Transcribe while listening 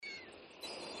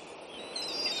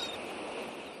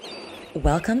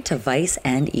Welcome to Vice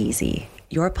and Easy,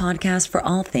 your podcast for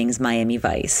all things Miami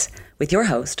Vice, with your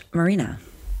host, Marina.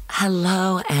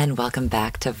 Hello and welcome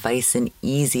back to Vice and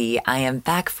Easy. I am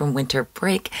back from winter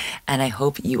break and I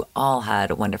hope you all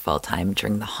had a wonderful time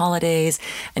during the holidays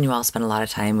and you all spent a lot of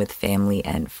time with family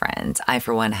and friends. I,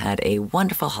 for one, had a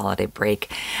wonderful holiday break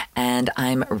and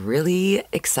I'm really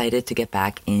excited to get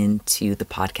back into the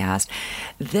podcast.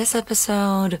 This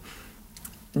episode,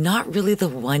 not really the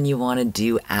one you want to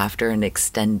do after an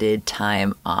extended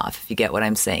time off, if you get what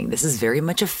I'm saying. This is very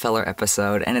much a filler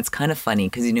episode, and it's kind of funny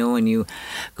because you know when you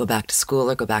go back to school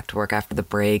or go back to work after the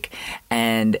break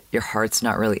and your heart's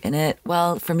not really in it?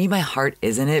 Well, for me, my heart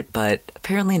is in it, but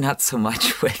apparently not so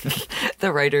much with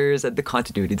the writers and the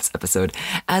continuity of this episode,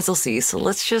 as you'll see. So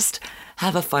let's just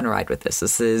have a fun ride with this.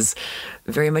 This is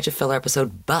very much a filler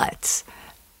episode, but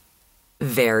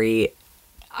very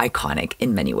iconic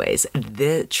in many ways.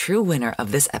 The true winner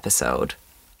of this episode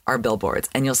are billboards,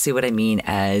 and you'll see what I mean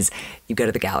as you go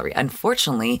to the gallery.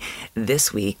 Unfortunately,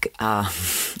 this week,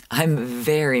 I'm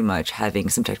very much having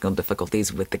some technical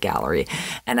difficulties with the gallery,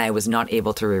 and I was not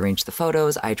able to rearrange the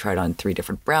photos. I tried on 3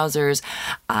 different browsers.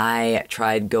 I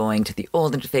tried going to the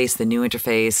old interface, the new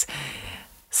interface.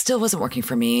 Still wasn't working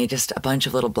for me, just a bunch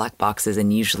of little black boxes,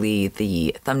 and usually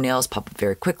the thumbnails pop up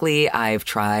very quickly. I've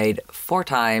tried 4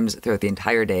 times throughout the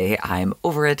entire day. I'm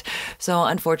over it. So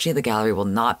unfortunately, the gallery will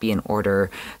not be in order.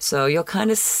 So you'll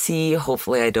kind of see,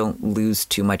 hopefully I don't lose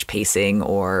too much pacing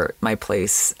or my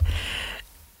place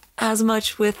as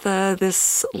much with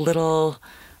this little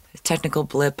technical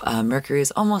blip. Mercury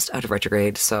is almost out of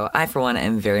retrograde, so I, for one,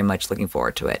 am very much looking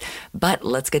forward to it. But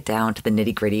let's get down to the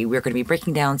nitty-gritty. We're going to be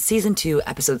breaking down Season 2,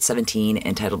 Episode 17,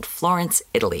 entitled Florence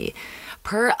Italy.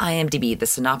 Per IMDb, the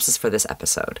synopsis for this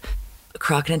episode: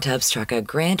 Crockett and Tubbs track a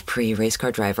Grand Prix race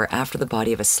car driver after the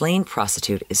body of a slain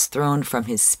prostitute is thrown from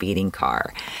his speeding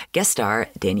car. Guest star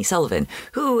Danny Sullivan,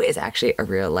 who is actually a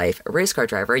real-life race car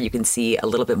driver. You can see a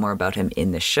little bit more about him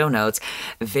in the show notes.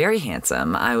 Very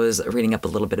handsome. I was reading up a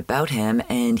little bit about him,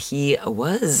 and he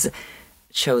was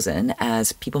chosen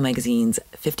as People Magazine's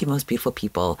 50 Most Beautiful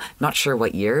People. Not sure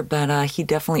what year, but he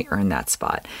definitely earned that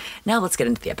spot. Now let's get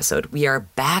into the episode. We are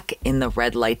back in the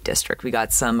red light district. We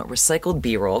got some recycled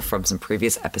B-roll from some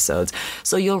previous episodes,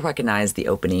 so you'll recognize the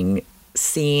opening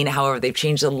scene. However, they've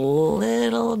changed a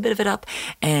little bit of it up,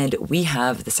 and we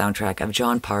have the soundtrack of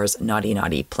John Parr's Naughty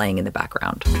Naughty playing in the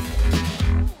background.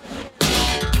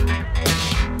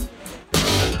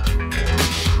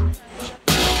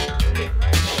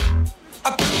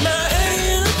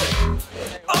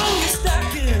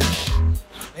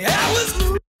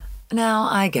 Now,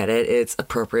 I get it. It's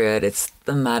appropriate. It's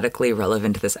thematically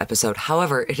relevant to this episode.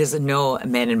 However, it is no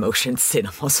Man in Motion Sin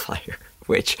Almost Fire,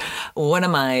 which one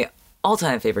of my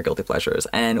all-time favorite guilty pleasures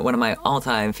and one of my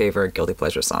all-time favorite guilty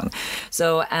pleasure song.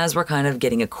 So as we're kind of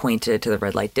getting acquainted to the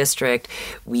red light district,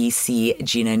 we see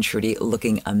Gina and Trudy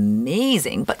looking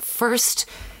amazing. But first,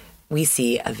 we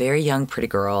see a very young, pretty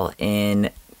girl in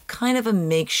kind of a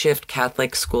makeshift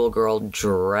Catholic schoolgirl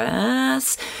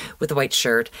dress with a white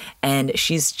shirt, and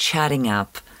she's chatting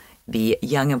up the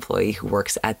young employee who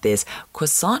works at this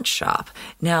croissant shop.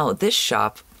 Now, this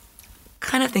shop,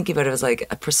 kind of thinking about it as like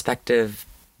a prospective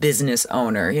business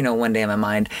owner, you know, one day in my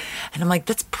mind, and I'm like,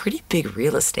 that's pretty big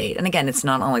real estate. And again, it's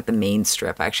not on like the main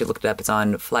strip. I actually looked it up. It's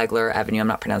on Flagler Avenue. I'm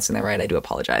not pronouncing that right. I do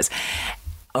apologize.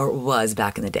 Or was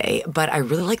back in the day. But I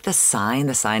really like the sign.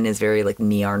 The sign is very like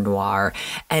neon noir,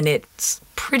 and it's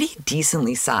pretty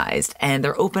decently sized. And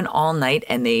they're open all night,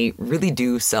 and they really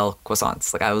do sell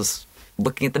croissants. Like, I was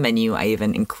looking at the menu. I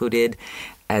even included,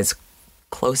 as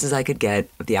close as I could get,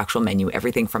 the actual menu,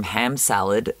 everything from ham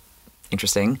salad.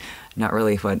 Interesting. Not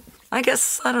really what, I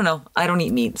guess, I don't know. I don't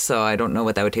eat meat, so I don't know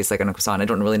what that would taste like on a croissant. I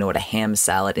don't really know what a ham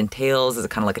salad entails. It's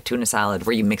kind of like a tuna salad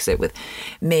where you mix it with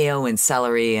mayo and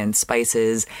celery and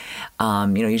spices.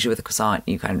 Usually with a croissant,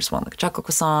 you kind of just want like a chocolate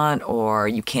croissant, or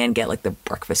you can get like the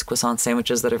breakfast croissant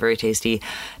sandwiches that are very tasty.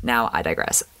 Now, I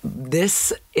digress.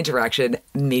 This interaction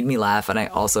made me laugh, and I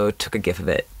also took a gif of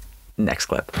it. Next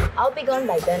clip. I'll be gone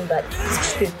by then, but I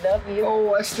still love you.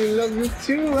 Oh, I still love you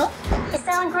too, huh? You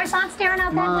selling croissants staring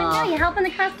out that window? You helping the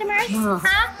customers?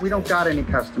 Huh? We don't got any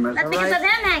customers, That's all because right? of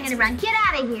them hanging around. Get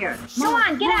out of here. Go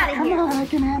on, get out of Come here. on, I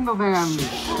can handle them.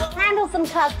 Handle some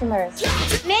customers.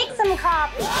 Make some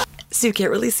coffee. So you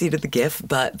can't really see it in the gif,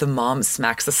 but the mom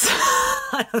smacks the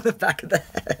son on the back of the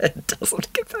head, tells him to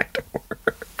get back to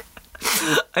work.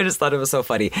 I just thought it was so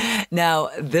funny. Now,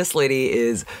 this lady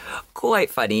is quite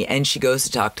funny, and she goes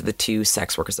to talk to the 2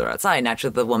 sex workers that are outside.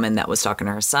 Naturally, the woman that was talking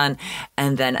to her son,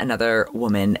 and then another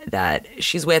woman that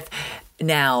she's with.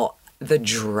 Now, the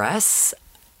dress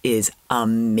is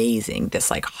amazing. This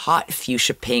like hot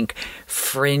fuchsia pink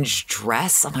fringe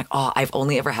dress. I'm like, oh, I've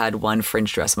only ever had one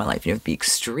fringe dress in my life. You have to be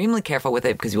extremely careful with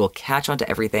it because you will catch onto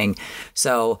everything.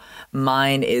 So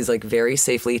mine is like very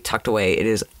safely tucked away. It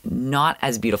is not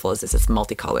as beautiful as this. It's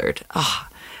multicolored. Oh,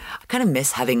 I kind of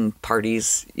miss having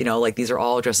parties, you know, like these are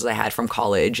all dresses I had from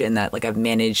college and that like I've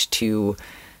managed to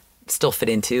still fit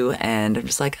into. And I'm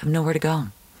just like, I have nowhere to go.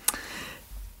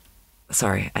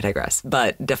 Sorry, I digress.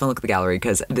 But definitely look at the gallery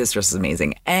because this dress is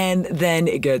amazing. And then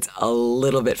it gets a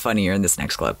little bit funnier in this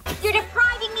next clip. You're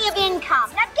depriving me of income.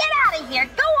 Now get out of here.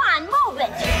 Go on, move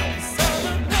it.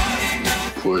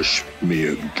 Push me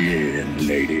again,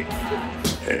 lady,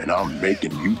 and I'm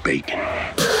making you bacon.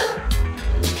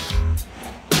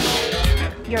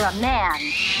 You're a man.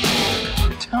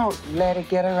 Don't let it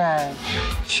get around.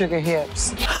 Sugar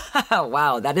hips.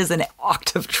 Wow, that is an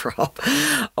octave drop.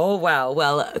 Oh, wow.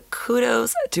 Well,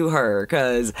 kudos to her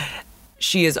because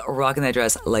she is rocking that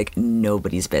dress like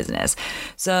nobody's business.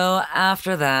 So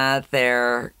after that,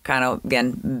 they're kind of,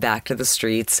 again, back to the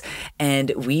streets.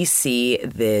 And we see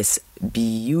this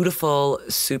beautiful,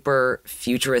 super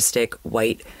futuristic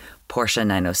white Porsche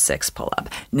 906 pull up.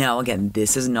 Now, again,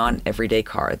 this is not an everyday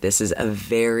car. This is a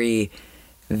very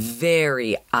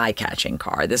eye-catching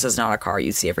car. This is not a car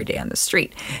you see every day on the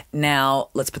street. Now,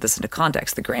 let's put this into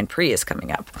context. The Grand Prix is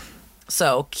coming up.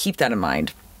 So keep that in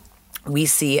mind. We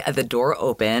see the door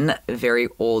open, very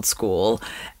old school,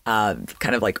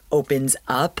 kind of like opens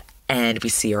up, and we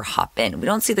see her hop in. We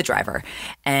don't see the driver.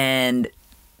 And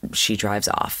she drives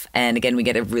off. And again, we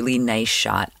get a really nice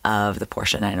shot of the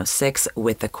Porsche 906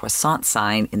 with the croissant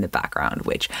sign in the background,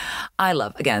 which I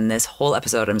love. Again, this whole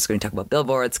episode, I'm just going to talk about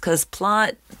billboards because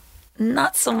plot,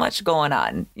 not so much going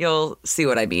on. You'll see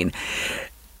what I mean.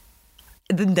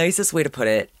 The nicest way to put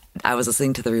it, I was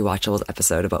listening to the Rewatchables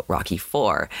episode about Rocky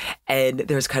IV, and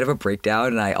there's kind of a breakdown,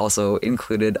 and I also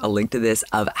included a link to this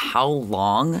of how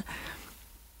long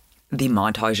the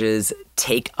montages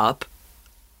take up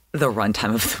the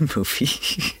runtime of the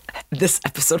movie. This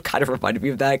episode kind of reminded me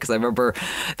of that because I remember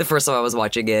the first time I was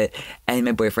watching it and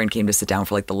my boyfriend came to sit down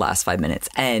for like the last 5 minutes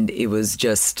and it was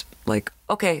just like,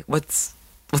 okay, what's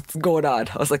going on?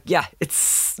 I was like, yeah,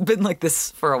 it's been like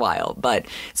this for a while, but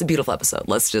it's a beautiful episode.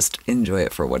 Let's just enjoy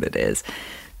it for what it is.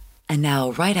 And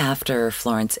now, right after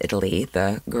Florence Italy,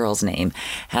 the girl's name,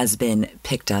 has been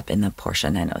picked up in the Porsche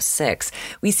 906,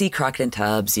 we see Crockett and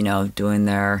Tubbs, you know, doing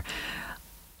their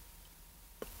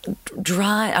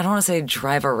I don't want to say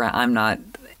drive around.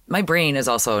 My brain is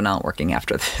also not working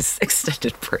after this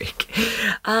extended break.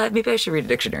 Maybe I should read a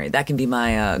dictionary. That can be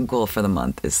my goal for the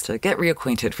month, is to get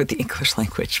reacquainted with the English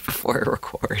language before I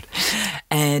record.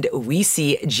 And we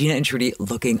see Gina and Trudy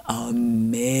looking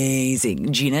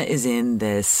amazing. Gina is in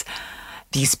these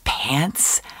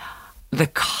pants. The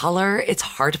color, it's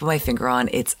hard to put my finger on.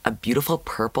 It's a beautiful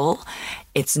purple.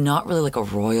 It's not really like a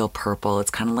royal purple. It's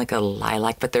kind of like a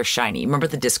lilac, but they're shiny. Remember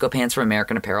the disco pants from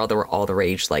American Apparel that were all the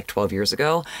rage like 12 years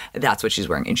ago? That's what she's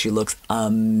wearing, and she looks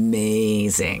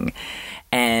amazing.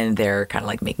 And they're kind of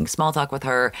like making small talk with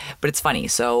her, but it's funny.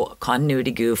 So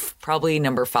continuity goof, probably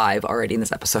number 5 already in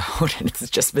this episode, and it's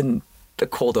just been the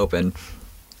cold open,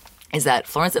 is that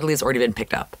Florence Italy has already been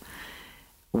picked up.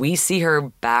 We see her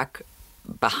back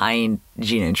behind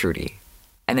Gina and Trudy,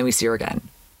 and then we see her again.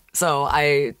 So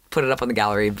I put it up on the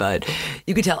gallery, but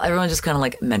you could tell everyone just kind of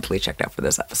like mentally checked out for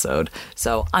this episode.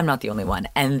 So I'm not the only one.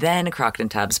 And then Crockett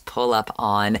and Tubbs pull up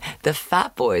on the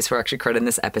Fat Boys who are actually credited in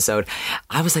this episode.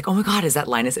 I was like, oh my God, is that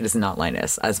Linus? It is not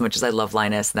Linus. As much as I love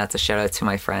Linus, and that's a shout out to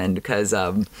my friend, because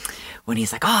when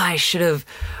he's like, oh, I should have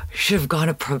gone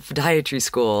to podiatry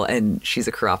school, and she's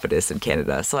a chiropodist in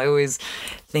Canada. So I always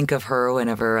think of her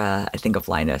whenever I think of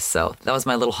Linus. So that was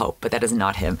my little hope, but that is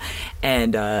not him.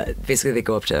 And basically they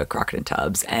go up to Crockett and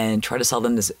Tubbs and try to sell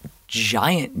them this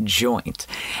giant joint.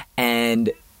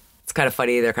 And it's kind of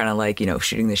funny. They're kind of like, you know,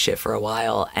 shooting the shit for a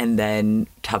while. And then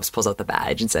Tubbs pulls out the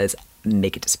badge and says,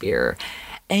 make it disappear.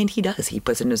 And he does. He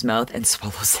puts it in his mouth and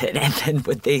swallows it. And then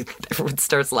everyone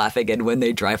starts laughing. And when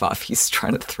they drive off, he's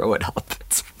trying to throw it up.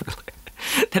 It's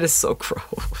really, that is so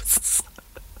gross.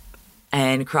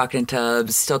 And Crockett and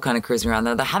Tubbs still kind of cruising around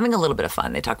there. They're having a little bit of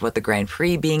fun. They talk about the Grand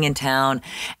Prix being in town.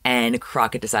 And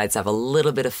Crockett decides to have a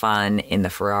little bit of fun in the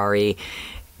Ferrari,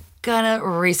 kind of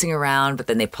racing around. But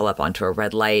then they pull up onto a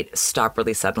red light, stop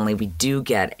really suddenly. We do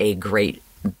get a great,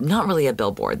 not really a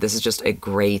billboard. This is just a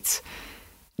great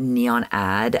neon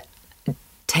ad.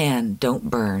 Tan, don't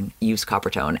burn, use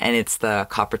Coppertone. And it's the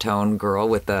Coppertone girl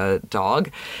with the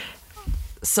dog.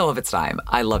 So of its time.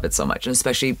 I love it so much, and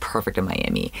especially perfect in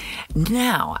Miami.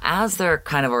 Now, as they're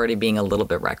kind of already being a little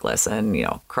bit reckless, and, you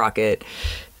know, Crockett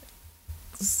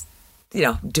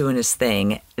doing his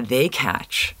thing. They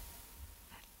catch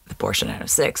the Porsche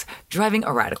 906 driving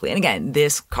erratically. And again,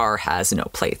 this car has no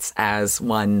plates, as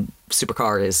one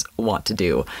supercar is wont to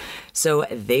do. So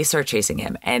they start chasing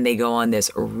him, and they go on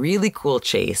this really cool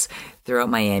chase throughout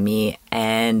Miami.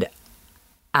 And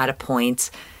at a point,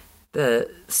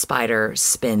 the Spider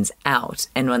spins out.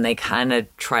 And when they kind of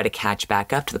try to catch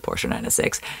back up to the Porsche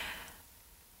 906,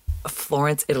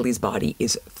 Florence Italy's body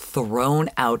is thrown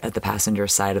out at the passenger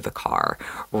side of the car,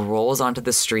 rolls onto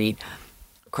the street.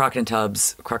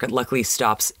 Crockett luckily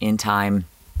stops in time,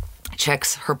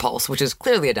 checks her pulse, which is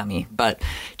clearly a dummy, but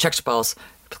checks her pulse,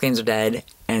 claims her dead.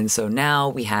 And so now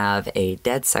we have a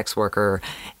dead sex worker,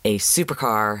 a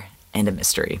supercar, and a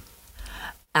mystery.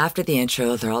 After the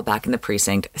intro, they're all back in the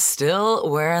precinct, still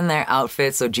wearing their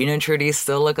outfits. So Gina and Trudy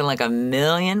still looking like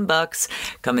 $1,000,000,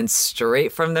 coming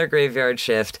straight from their graveyard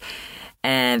shift.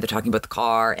 And they're talking about the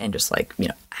car and just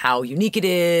how unique it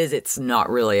is. It's not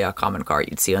really a common car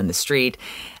you'd see on the street.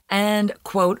 And,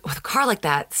 quote, with a car like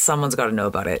that, someone's got to know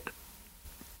about it.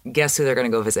 Guess who they're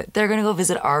going to go visit? They're going to go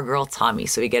visit our girl, Tommy.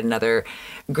 So we get another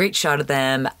great shot of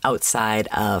them outside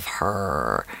of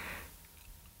her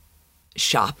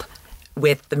shop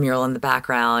with the mural in the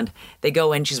background. They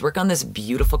go in. She's working on this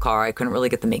beautiful car. I couldn't really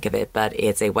get the make of it, but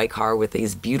it's a white car with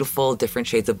these beautiful different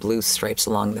shades of blue stripes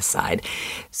along the side.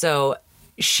 So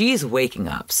she's waking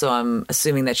up. So I'm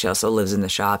assuming that she also lives in the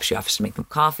shop. She offers to make them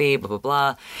coffee, blah, blah,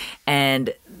 blah.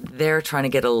 And they're trying to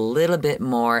get a little bit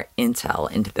more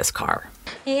intel into this car.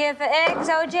 You here for eggs,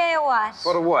 OJ, or what?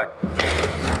 For the what?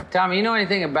 Tommy, you know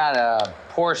anything about a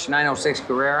Porsche 906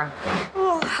 Carrera?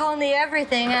 Oh, only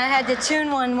everything. I had to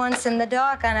tune one once in the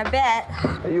dark on a bet.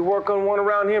 You work on one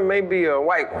around here, maybe a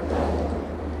white one.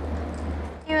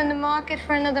 You in the market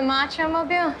for another macho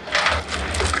mobile?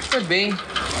 Could be.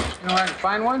 You know where I can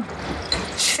find one?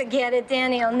 Forget it,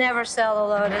 Danny. He'll never sell a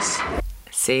Lotus.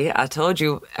 See, I told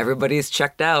you, everybody's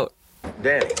checked out.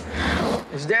 Danny.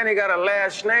 Has Danny got a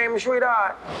last name,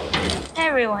 sweetheart?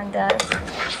 Everyone does.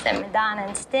 Except Madonna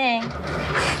and Sting.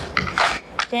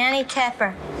 Danny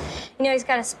Tepper. You know he's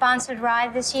got a sponsored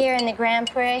ride this year in the Grand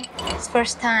Prix? It's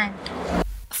first time.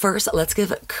 First, let's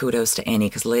give kudos to Annie,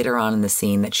 because later on in the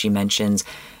scene that she mentions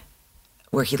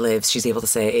where he lives, she's able to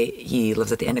say he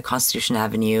lives at the end of Constitution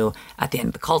Avenue, at the end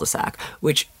of the cul-de-sac,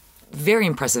 which very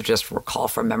impressive just to recall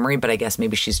from memory, but I guess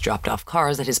maybe she's dropped off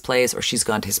cars at his place or she's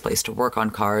gone to his place to work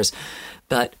on cars.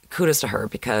 But kudos to her,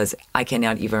 because I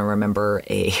cannot even remember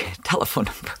a telephone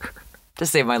number to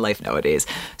save my life nowadays.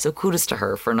 So kudos to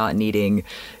her for not needing,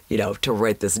 to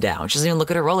write this down. She doesn't even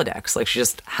look at her Rolodex. Like, she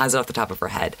just has it off the top of her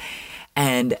head.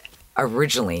 And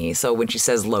originally, so when she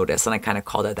says Lotus, and I kind of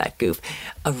called out that goof,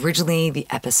 originally the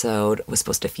episode was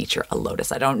supposed to feature a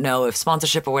Lotus. I don't know if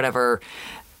sponsorship or whatever,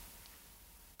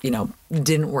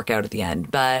 didn't work out at the end.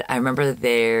 But I remember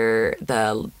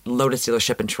the Lotus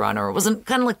dealership in Toronto, it wasn't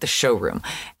kind of like the showroom.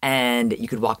 And you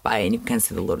could walk by and you can kind of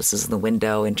see the Lotuses in the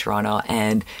window in Toronto.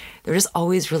 And they're just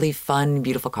always really fun,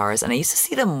 beautiful cars. And I used to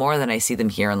see them more than I see them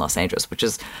here in Los Angeles, which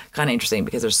is kind of interesting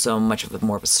because there's so much of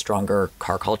more of a stronger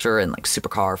car culture and like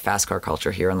supercar, fast car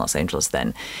culture here in Los Angeles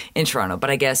than in Toronto.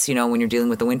 But I guess, when you're dealing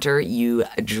with the winter, you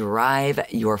drive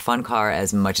your fun car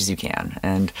as much as you can.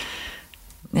 And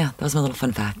yeah, that was my little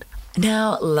fun fact.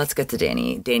 Now, let's get to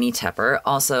Danny. Danny Tepper,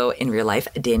 also in real life,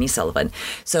 Danny Sullivan.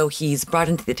 So he's brought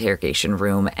into the interrogation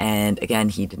room, and again,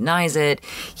 he denies it.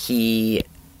 He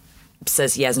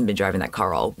says he hasn't been driving that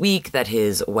car all week, that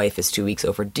his wife is 2 weeks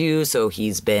overdue, so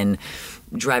he's been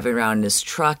driving around in his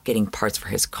truck, getting parts for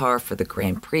his car for the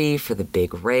Grand Prix, for the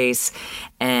big race.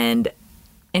 And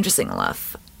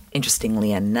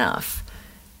interestingly enough,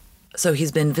 so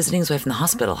he's been visiting his wife in the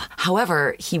hospital.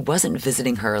 However, he wasn't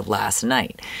visiting her last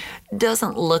night.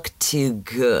 Doesn't look too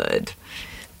good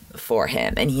for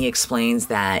him. And he explains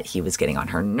that he was getting on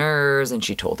her nerves and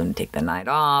she told him to take the night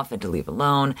off and to leave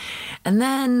alone. And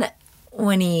then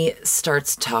when he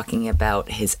starts talking about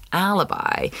his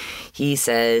alibi, he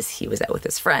says he was out with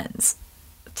his friends.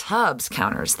 Tubbs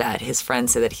counters that his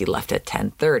friends said that he left at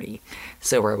 10:30.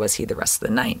 So where was he the rest of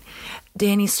the night?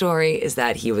 Danny's story is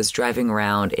that he was driving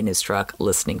around in his truck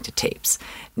listening to tapes.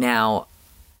 Now,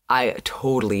 I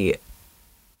totally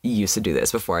used to do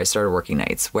this before I started working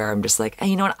nights, where I'm just like, hey,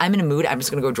 you know what? I'm in a mood. I'm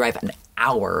just going to go drive an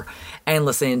hour and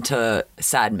listen to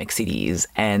sad mix CDs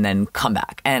and then come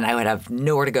back. And I would have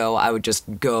nowhere to go. I would just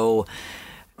go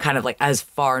kind of like as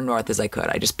far north as I could.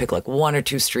 I just pick like one or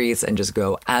two streets and just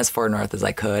go as far north as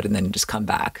I could and then just come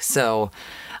back. So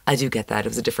I do get that. It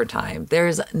was a different time.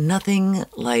 There's nothing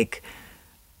like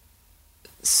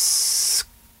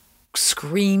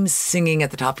scream singing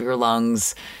at the top of your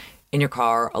lungs in your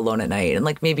car alone at night. And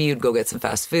like maybe you'd go get some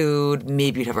fast food.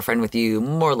 Maybe you'd have a friend with you.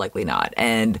 More likely not.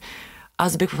 And I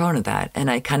was a big proponent of that. And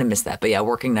I kind of miss that. But yeah,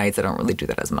 working nights, I don't really do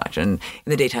that as much. And in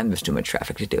the daytime, there's too much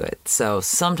traffic to do it. So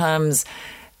sometimes,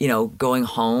 you know, going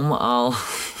home, I'll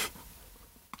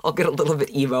get a little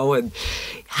bit emo and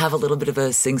have a little bit of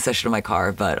a sing session in my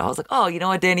car. But I was like, oh, you know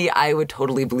what, Danny? I would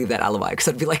totally believe that alibi because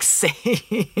I'd be like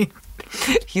saying,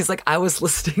 he's like, I was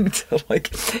listening to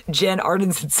like Jan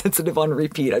Arden's Insensitive on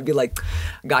repeat. I'd be like,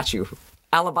 got you.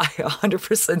 Alibi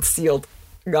 100% sealed.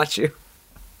 Got you.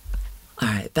 All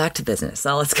right, back to business.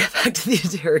 Now let's get back to the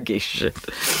interrogation.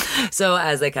 So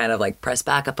as they kind of like press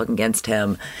back up against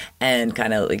him and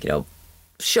kind of like, you know,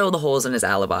 show the holes in his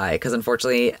alibi, because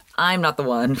unfortunately I'm not the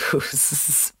one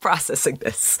who's processing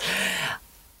this.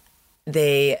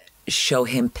 They show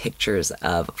him pictures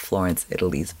of Florence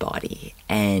Italy's body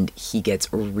and he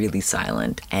gets really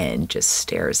silent and just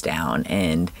stares down,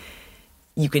 and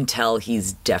you can tell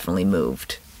he's definitely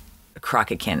moved.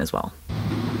 Crockett can as well.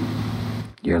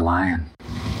 You're lying.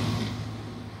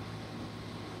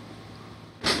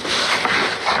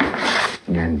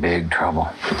 You're in big trouble.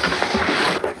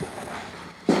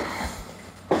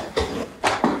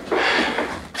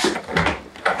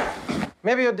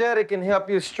 Maybe your daddy can help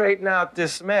you straighten out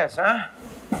this mess, huh?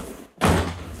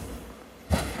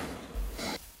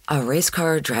 A race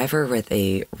car driver with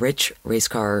a rich race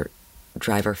car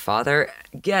driver father?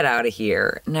 Get out of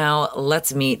here. Now,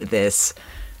 let's meet this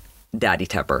Daddy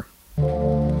Tepper.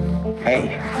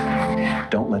 Hey,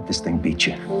 don't let this thing beat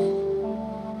you.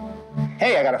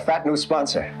 Hey, I got a fat new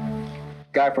sponsor.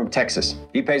 Guy from Texas.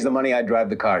 He pays the money, I drive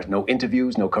the cars. No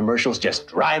interviews, no commercials, just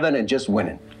driving and just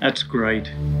winning. That's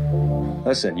great.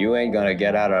 Listen, you ain't gonna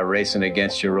get out of racing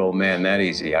against your old man that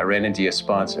easy. I ran into your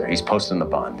sponsor. He's posting the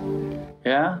bond.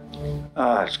 Yeah?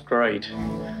 Oh, that's great.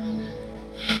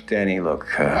 Danny, look,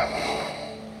 as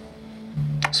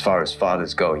far as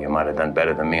fathers go, you might have done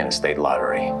better than me in a state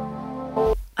lottery.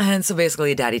 And so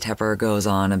basically Daddy Tepper goes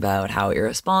on about how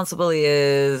irresponsible he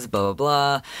is, blah, blah,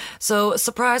 blah. So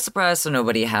surprise, surprise to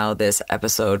nobody how this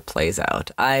episode plays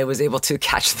out. I was able to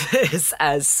catch this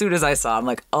as soon as I saw. I'm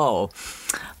like, oh,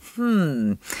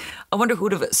 I wonder who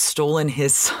would have stolen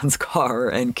his son's car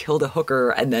and killed a hooker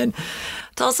and then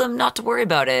tells him not to worry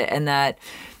about it, and that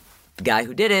the guy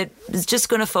who did it is just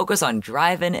going to focus on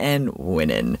driving and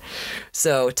winning.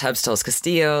 So Tubbs tells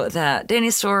Castillo that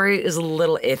Danny's story is a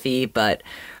little iffy, but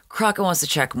Crockett wants to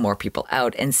check more people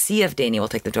out and see if Danny will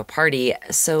take them to a party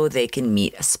so they can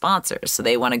meet sponsors. So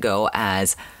they want to go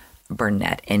as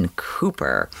Burnett and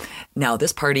Cooper. Now,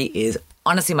 this party is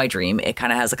honestly my dream. It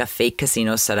kind of has like a fake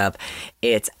casino setup.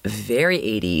 It's very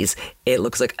 80s. It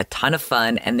looks like a ton of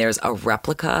fun. And there's a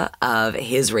replica of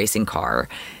his racing car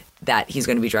that he's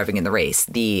going to be driving in the race.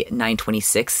 The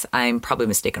 926. I'm probably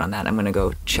mistaken on that. I'm going to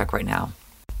go check right now.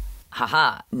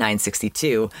 Haha,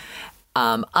 962.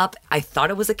 Up, I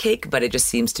thought it was a cake, but it just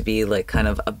seems to be like kind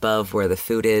of above where the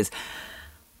food is.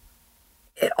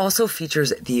 It also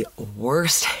features the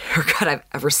worst haircut I've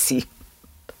ever seen.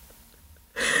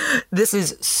 This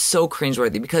is so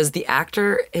cringeworthy because the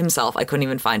actor himself, I couldn't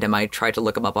even find him. I tried to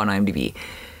look him up on IMDb.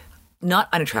 Not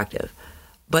unattractive,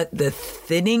 but the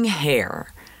thinning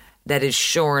hair that is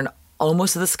shorn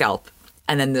almost to the scalp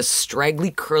and then the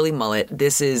straggly curly mullet.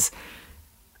 This is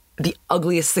the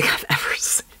ugliest thing I've ever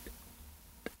seen.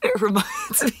 It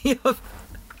reminds me of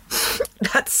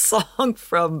that song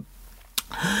from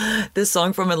In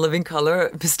Living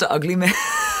Color, Mr. Ugly Man.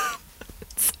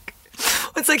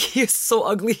 It's like he is so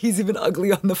ugly, he's even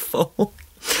ugly on the phone.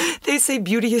 They say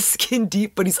beauty is skin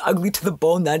deep, but he's ugly to the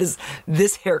bone. That is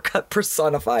this haircut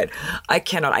personified. I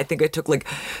cannot. I think I took like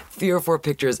 3 or 4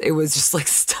 pictures. It was just like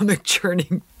stomach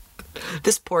churning.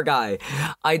 This poor guy.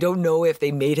 I don't know if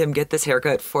they made him get this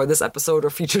haircut for this episode or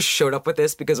if he just showed up with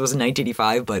this because it was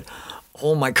 1985, but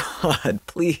oh my God,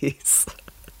 please.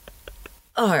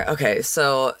 All right, okay,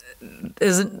 so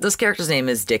this character's name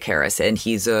is Dick Harris, and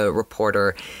he's a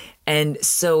reporter. And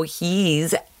so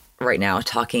he's right now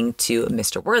talking to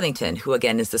Mr. Worthington, who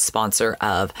again is the sponsor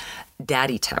of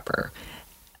Daddy Tepper.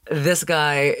 This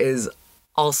guy is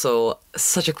also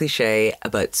such a cliche,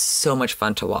 but so much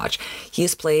fun to watch. He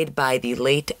is played by the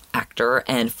late actor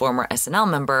and former SNL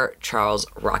member, Charles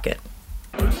Rocket.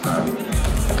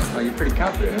 Oh, you're pretty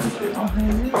confident, aren't you? Oh,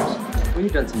 hey, yes. Well,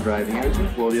 you've done some driving, haven't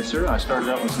you? Well, yes, sir. I started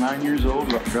out when I was 9 years old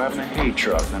driving a hay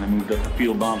truck. Then I moved up to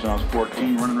field bombs when I was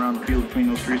 14, running around the field between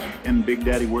those streets. And Big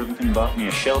Daddy Worthington bought me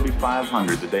a Shelby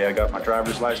 500 the day I got my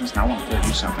driver's license. Now, I want to tell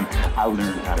you something. I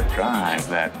learned how to drive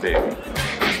that day.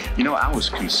 You know, I was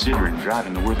considering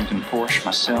driving the Worthington Porsche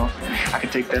myself. I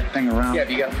could take that thing around. Yeah,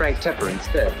 but you got Frank Tepper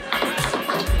instead.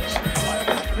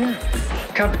 Yeah.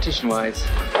 competition-wise,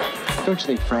 don't you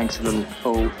think Frank's a little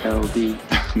OLD?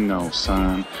 No,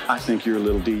 son. I think you're a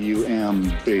little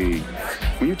DUMB.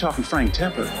 When you're talking Frank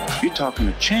Tepper, you're talking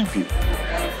a champion.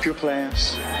 Pure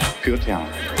class, pure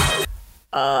talent.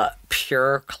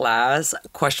 Pure class?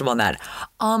 Questionable on that.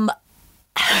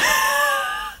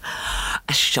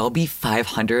 A Shelby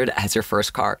 500 as your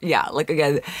first car. Yeah, like,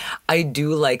 again, I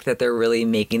do like that they're really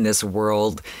making this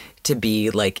world to be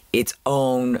like its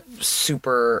own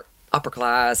super upper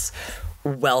class,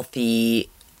 wealthy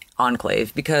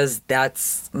enclave, because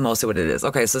that's mostly what it is.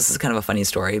 Okay, so this is kind of a funny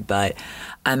story, but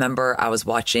I remember I was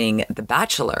watching The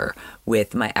Bachelor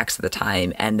with my ex at the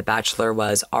time, and The Bachelor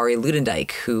was Ari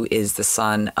Ludendijk, who is the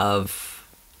son of,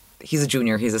 he's a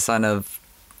junior, he's the son of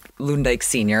Ludendijk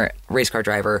Sr., race car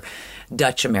driver,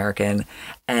 Dutch American.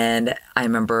 And I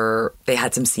remember they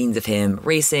had some scenes of him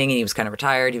racing, and he was kind of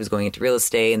retired. He was going into real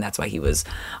estate, and that's why he was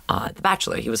The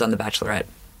Bachelor. He was on The Bachelorette.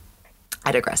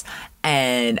 I digress.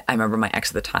 And I remember my ex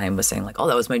at the time was saying, like, oh,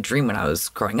 that was my dream when I was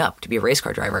growing up, to be a race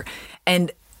car driver. And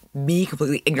me,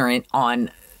 completely ignorant on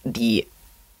the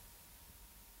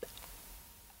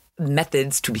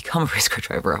methods to become a race car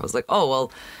driver, I was like, oh,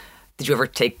 well, did you ever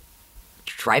take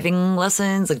driving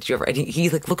lessons? Like, did you ever? And he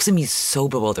like looks at me so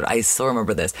bewildered. I still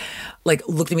remember this. Like,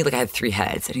 looked at me like I had three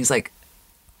heads. And he's like,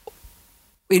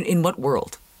 in what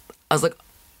world? I was like,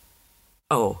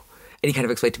 oh. And he kind of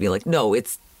explained to me, like, no,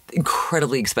 it's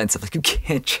incredibly expensive. Like, you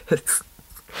can't just...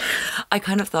 I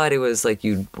kind of thought it was like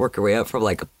you'd work your way up from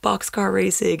like a boxcar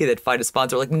racing and then find a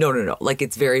sponsor. Like, no. Like,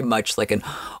 it's very much like an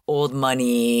old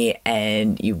money,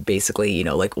 and you basically, you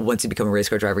know, like once you become a race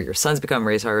car driver, your sons become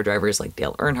race car drivers, like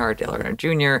Dale Earnhardt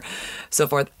Jr., so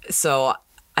forth. So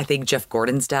I think Jeff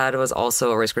Gordon's dad was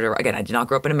also a race car driver. Again, I did not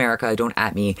grow up in America. Don't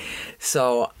at me.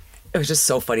 So it was just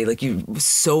so funny. Like, you were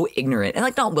so ignorant, and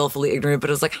like not willfully ignorant, but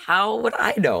it was like, how would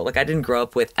I know? Like, I didn't grow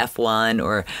up with F1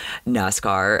 or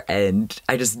NASCAR, and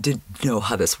I just didn't know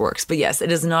how this works. But yes,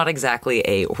 it is not exactly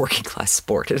a working class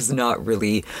sport. It is not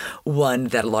really one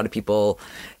that a lot of people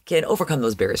can overcome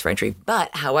those barriers for entry.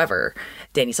 But however,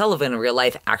 Danny Sullivan in real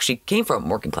life actually came from a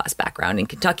working class background in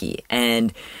Kentucky.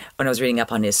 And when I was reading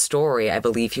up on his story, I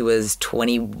believe he was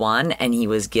 21 and he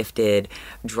was gifted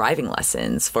driving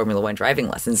lessons, Formula One driving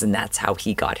lessons, and that's how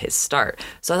he got his start.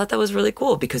 So I thought that was really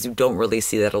cool, because you don't really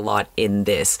see that a lot in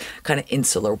this kind of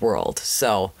insular world.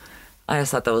 So I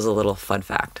just thought that was a little fun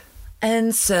fact.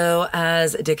 And so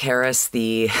as Dick Harris,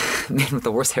 the man with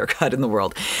the worst haircut in the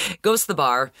world, goes to the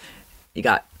bar, you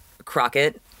got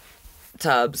Crockett,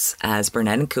 Tubbs as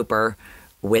Burnett and Cooper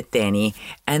with Danny,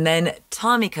 and then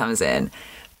Tommy comes in.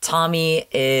 Tommy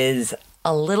is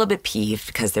a little bit peeved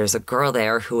because there's a girl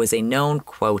there who is a known,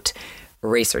 quote,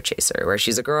 racer chaser, where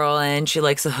she's a girl and she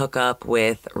likes to hook up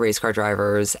with race car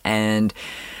drivers, and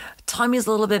Tommy's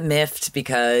a little bit miffed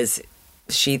because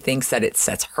she thinks that it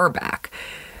sets her back.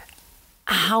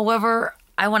 However,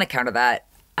 I want to counter that.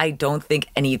 I don't think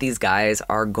any of these guys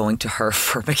are going to her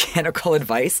for mechanical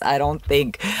advice.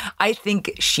 I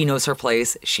think she knows her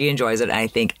place. She enjoys it. And I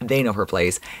think they know her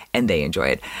place and they enjoy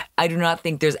it. I do not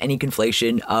think there's any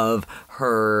conflation of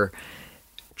her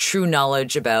true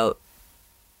knowledge about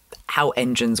how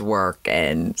engines work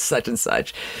and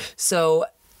such. So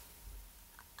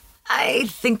I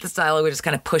think this dialogue was just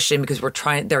kind of pushed in because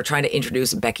they're trying to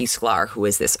introduce Becky Sklar, who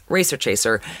is this racer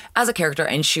chaser, as a character,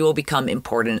 and she will become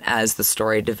important as the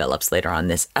story develops later on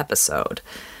this episode.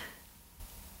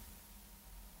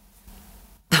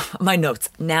 My notes.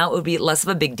 Now it would be less of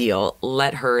a big deal.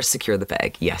 Let her secure the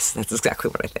bag. Yes, that's exactly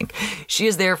what I think. She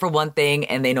is there for one thing,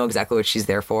 and they know exactly what she's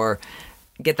there for.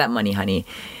 Get that money, honey.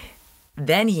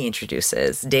 Then Danny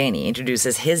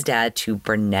introduces his dad to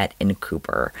Burnett and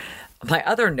Cooper. My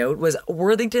other note was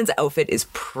Worthington's outfit is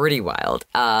pretty wild.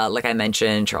 Like I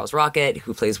mentioned, Charles Rocket,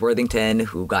 who plays Worthington,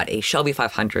 who got a Shelby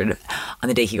 500 on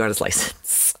the day he got his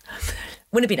license.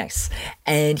 Wouldn't it be nice?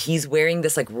 And he's wearing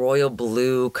this like royal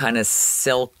blue kind of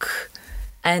silk.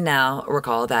 And now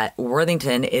recall that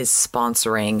Worthington is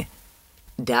sponsoring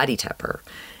Daddy Tepper.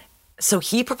 So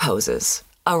he proposes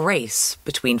a race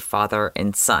between father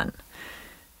and son.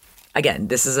 Again,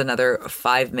 this is another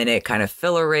 5-minute kind of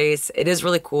filler race. It is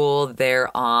really cool. They're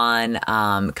on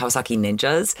Kawasaki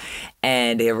Ninjas,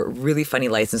 and they have really funny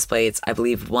license plates. I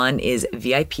believe one is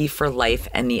VIP for life,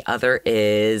 and the other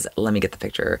is, let me get the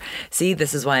picture. See,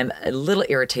 this is why I'm a little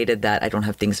irritated that I don't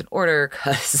have things in order,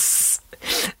 because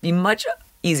it'd be much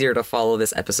easier to follow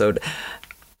this episode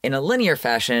in a linear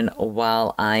fashion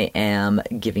while I am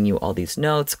giving you all these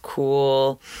notes.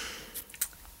 Cool.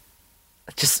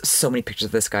 Just so many pictures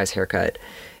of this guy's haircut.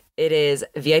 It is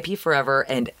VIP Forever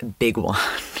and Big One.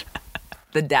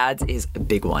 The dad's is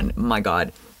Big One. My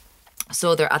God.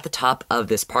 So they're at the top of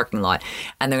this parking lot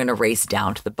and they're going to race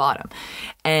down to the bottom.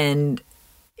 And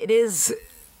it is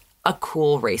a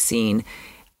cool race scene.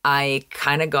 I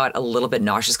kind of got a little bit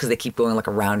nauseous because they keep going like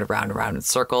around and around and around in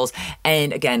circles.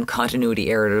 And again, continuity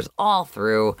errors all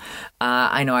through.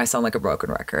 I know I sound like a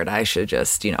broken record. I should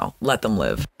just, let them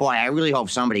live. Boy, I really hope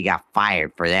somebody got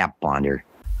fired for that blunder.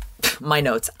 My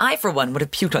notes. I, for one, would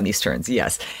have puked on these turns,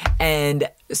 yes. And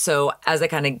so as they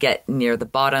kind of get near the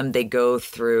bottom, they go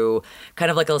through kind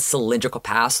of like a cylindrical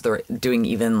pass. So they're doing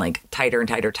even like tighter and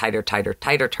tighter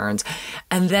turns.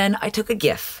 And then I took a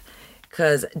gif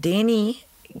because Danny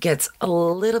gets a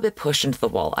little bit pushed into the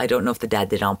wall. I don't know if the dad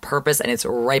did it on purpose, and it's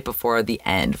right before the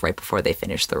end, right before they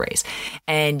finish the race.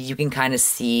 And you can kind of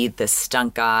see the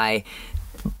stunt guy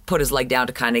put his leg down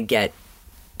to kind of get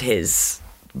his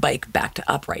bike back to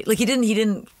upright. Like he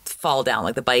didn't fall down,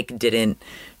 like the bike didn't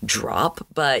drop,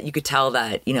 but you could tell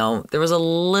that, there was a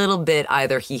little bit,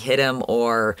 either he hit him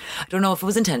or I don't know if it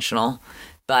was intentional,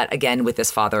 but again, with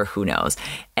his father, who knows?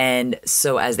 And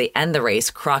so as they end the race,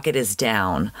 Crockett is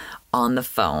down on the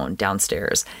phone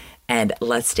downstairs and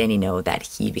lets Danny know that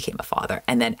he became a father.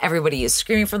 And then everybody is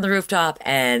screaming from the rooftop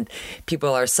and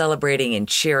people are celebrating and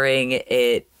cheering.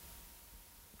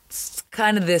 It's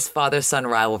kind of this father-son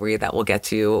rivalry that we'll get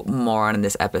to more on in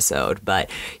this episode. But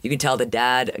you can tell the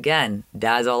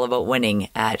dad's all about winning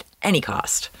at any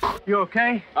cost. You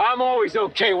okay? I'm always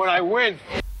okay when I win.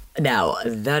 Now,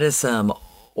 that is some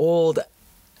old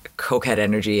cokehead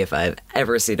energy if I've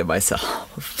ever seen it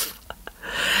myself.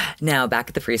 Now, back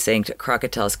at the precinct,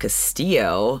 Crockett tells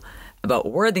Castillo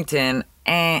about Worthington.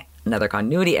 Another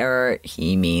continuity error.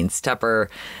 He means Tepper.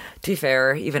 To be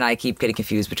fair, even I keep getting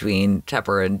confused between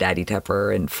Tepper and Daddy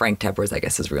Tepper, and Frank Tepper is, I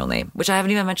guess, his real name, which I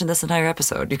haven't even mentioned this entire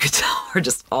episode. You could tell we're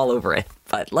just all over it.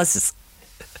 But let's just...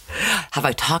 Have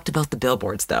I talked about the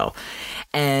billboards, though?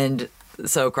 And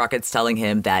so Crockett's telling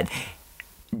him that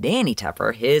Danny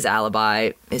Tepper, his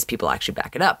alibi, his people actually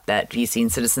back it up, that he's seen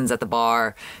citizens at the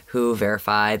bar who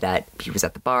verify that he was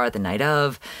at the bar the night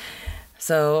of.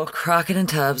 So Crockett and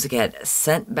Tubbs get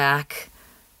sent back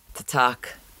to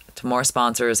talk to more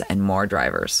sponsors and more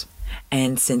drivers.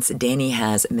 And since Danny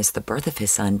has missed the birth of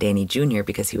his son, Danny Jr.,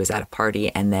 because he was at a party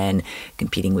and then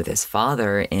competing with his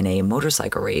father in a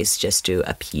motorcycle race just to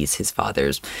appease his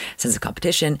father's sense of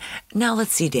competition, now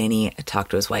let's see Danny talk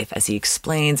to his wife as he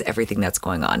explains everything that's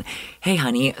going on. Hey,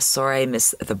 honey, sorry I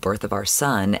missed the birth of our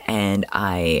son, and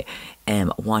I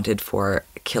am wanted for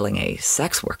killing a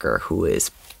sex worker who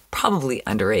is probably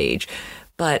underage,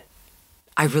 but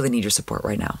I really need your support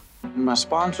right now. My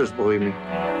sponsors believe me.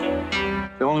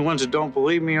 The only ones that don't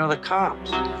believe me are the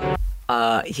cops.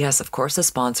 Yes, of course, the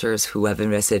sponsors who have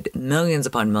invested millions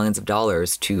upon millions of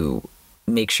dollars to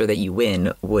make sure that you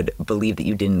win would believe that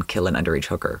you didn't kill an underage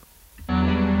hooker.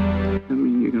 I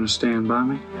mean, you're gonna stand by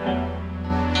me?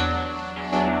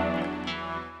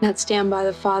 Not stand by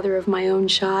the father of my own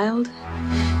child?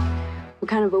 What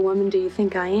kind of a woman do you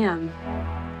think I am?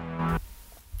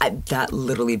 That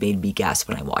literally made me gasp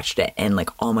when I watched it. And like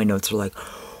all my notes were like,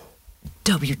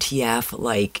 WTF,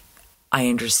 like, I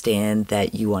understand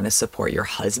that you want to support your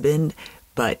husband,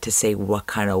 but to say what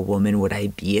kind of woman would I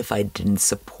be if I didn't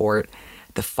support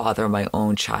the father of my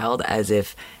own child, as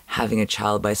if having a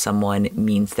child by someone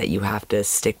means that you have to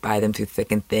stick by them through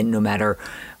thick and thin, no matter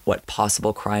what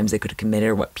possible crimes they could have committed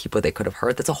or what people they could have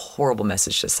hurt. That's a horrible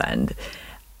message to send.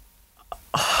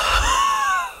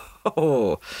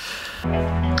 Oh.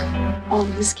 All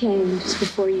of this came just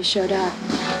before you showed up.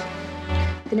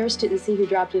 The nurse didn't see who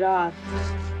dropped it off.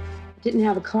 It didn't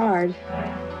have a card.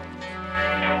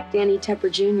 Danny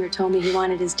Tepper Jr. told me he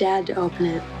wanted his dad to open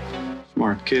it.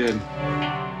 Smart kid.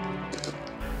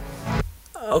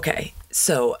 Okay,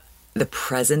 so the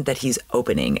present that he's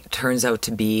opening turns out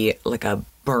to be like a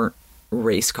burnt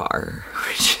race car,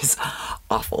 which is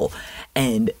awful.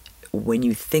 And when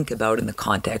you think about it in the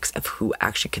context of who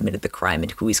actually committed the crime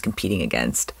and who he's competing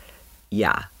against,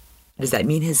 yeah. Does that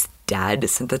mean his dad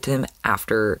sent that to him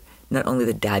after not only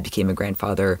the dad became a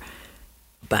grandfather,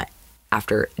 but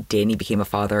after Danny became a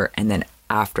father, and then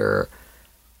after...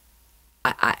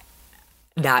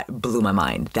 that blew my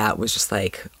mind. That was just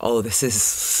like, oh,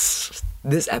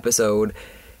 this episode,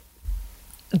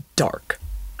 dark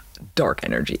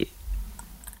energy.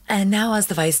 And now as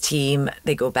the Vice team,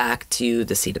 they go back to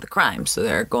the seat of the crime. So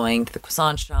they're going to the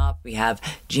croissant shop. We have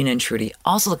Gina and Trudy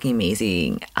also looking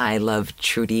amazing. I love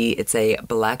Trudy. It's a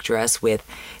black dress with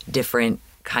different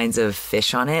kinds of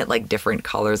fish on it, like different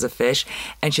colors of fish.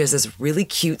 And she has this really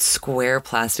cute square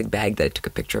plastic bag that I took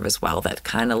a picture of as well that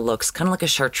kind of looks kind of like a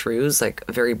chartreuse, like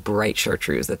a very bright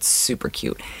chartreuse that's super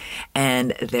cute.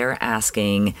 And they're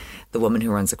asking the woman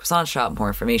who runs the croissant shop more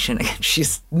information. Again,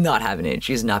 she's not having it.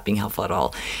 She's not being helpful at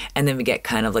all. And then we get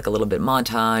kind of like a little bit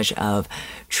montage of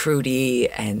Trudy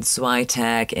and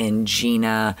Switek and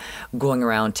Gina going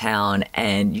around town,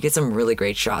 and you get some really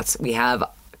great shots. We have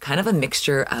kind of a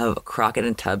mixture of Crockett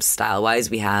and Tubbs style-wise.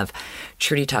 We have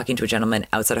Trudy talking to a gentleman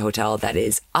outside a hotel that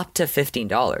is up to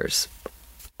 $15.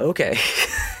 Okay.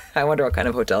 I wonder what kind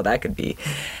of hotel that could be.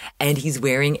 And he's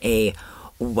wearing a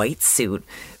white suit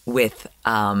with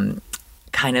kind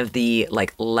of the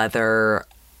like leather,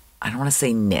 I don't want to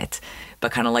say knit,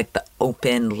 but kind of like the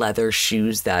open leather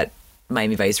shoes that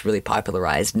Miami Vice really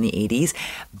popularized in the 80s.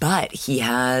 But he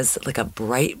has like a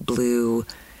bright blue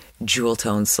jewel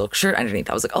tone silk shirt underneath.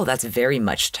 I was like, oh, that's very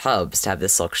much Tubbs to have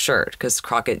this silk shirt, because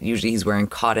Crockett usually he's wearing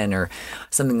cotton or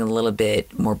something a little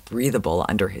bit more breathable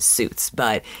under his suits.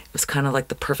 But it was kind of like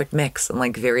the perfect mix, and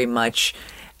like very much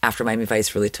after Miami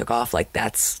Vice really took off, like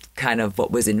that's kind of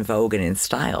what was in vogue and in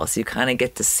style. So you kind of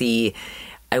get to see,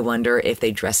 I wonder if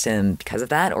they dressed him because of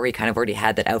that, or he kind of already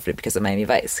had that outfit because of Miami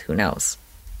Vice. Who knows?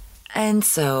 And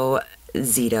so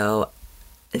Zito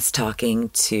is talking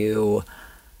to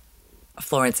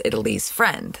Florence Italy's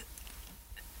friend,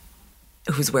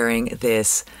 who's wearing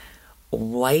this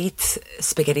white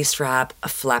spaghetti strap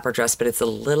flapper dress, but it's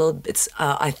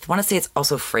I want to say it's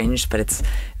also fringed, but it's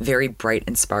very bright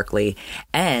and sparkly,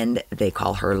 and they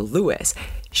call her Lewis.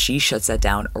 She shuts that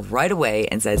down right away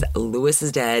and says, Lewis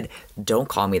is dead, don't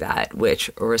call me that,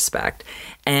 which respect,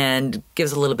 and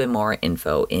gives a little bit more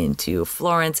info into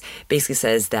Florence. Basically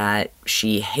says that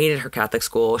she hated her Catholic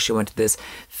school. She went to this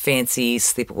fancy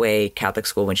sleepaway Catholic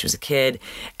school when she was a kid,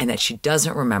 and that she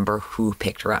doesn't remember who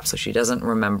picked her up. So she doesn't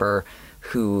remember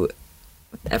who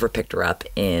ever picked her up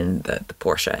in the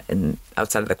Porsche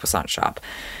outside of the croissant shop.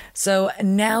 So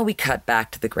now we cut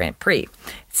back to the Grand Prix,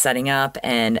 setting up,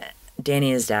 and Danny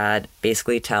and his dad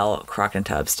basically tell Crockett and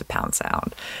Tubbs to pound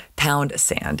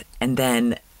sand. And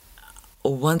then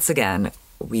once again,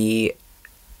 we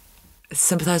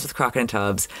sympathize with Crockett and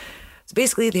Tubbs. So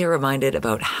basically, they're reminded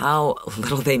about how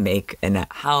little they make and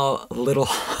how little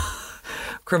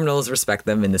criminals respect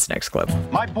them in this next clip.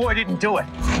 My boy didn't do it.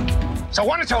 So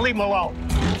why don't you leave him alone?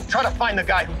 Try to find the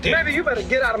guy who did. Maybe you better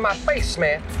get out of my face,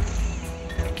 man.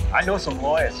 I know some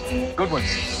lawyers. Good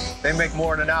ones. They make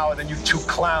more in an hour than you two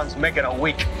clowns make in a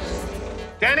week.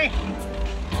 Danny,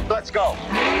 let's go.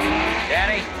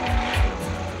 Danny.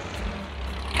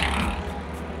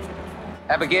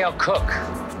 Abigail Cook.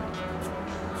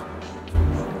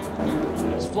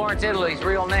 It's Florence Italy's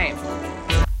real name.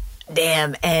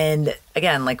 Damn. And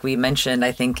again, like we mentioned,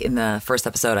 I think in the first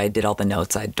episode, I did all the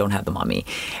notes. I don't have them on me.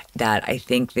 That I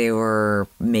think they were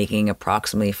making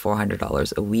approximately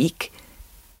 $400 a week.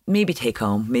 Maybe take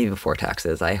home, maybe before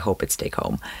taxes. I hope it's take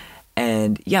home.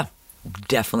 And yeah,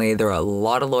 definitely there are a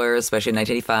lot of lawyers, especially in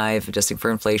 1985, adjusting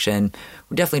for inflation,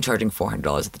 were definitely charging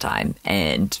 $400 at the time.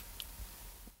 And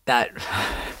that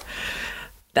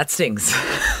stings.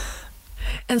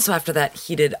 And so after that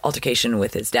heated altercation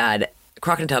with his dad,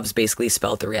 Crockett and Tubbs basically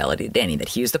spelled the reality to Danny, that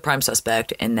he was the prime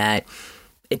suspect and that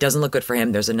it doesn't look good for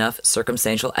him. There's enough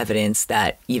circumstantial evidence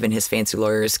that even his fancy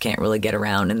lawyers can't really get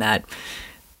around, and that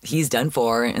he's done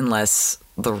for unless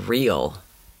the real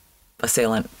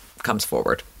assailant comes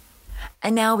forward.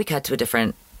 And now we cut to a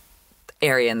different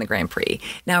area in the Grand Prix.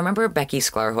 Now, remember Becky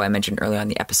Sklar, who I mentioned earlier on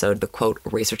the episode, the quote,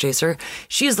 racer chaser?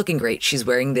 She is looking great. She's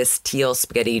wearing this teal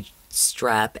spaghetti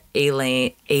strap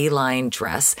A-line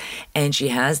dress, and she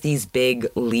has these big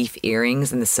leaf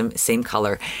earrings in the same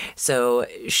color. So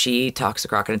she talks to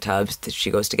Crockett and Tubbs.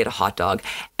 She goes to get a hot dog,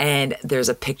 and there's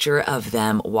a picture of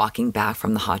them walking back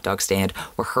from the hot dog stand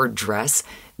where her dress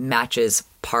matches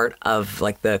part of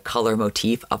like the color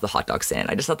motif of the hot dog stand.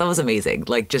 I just thought that was amazing.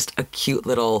 Like just a cute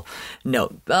little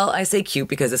note. Well, I say cute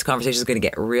because this conversation is going to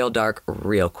get real dark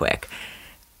real quick.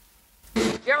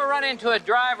 Did you ever run into a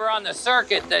driver on the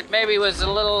circuit that maybe was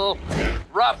a little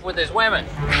rough with his women?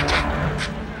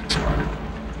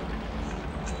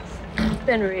 It's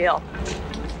been real.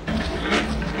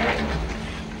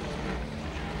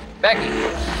 Becky,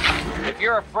 if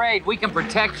you're afraid, we can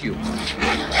protect you.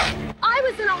 I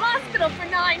was in a hospital for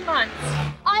 9 months.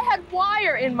 I had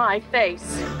wire in my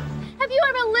face. Have you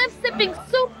ever lived sipping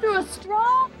soup through a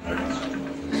straw?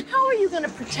 How are you going to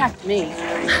protect me?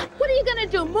 What are you going to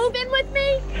do, move in with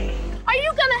me? Are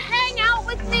you going to hang out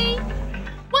with me?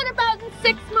 What about in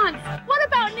 6 months? What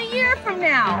about in a year from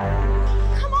now?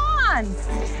 Come on.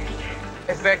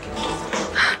 Hey, Vic.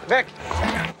 Vic,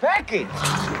 Becky!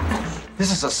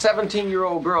 This is a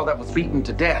 17-year-old girl that was beaten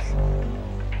to death.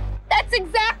 That's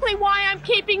exactly why I'm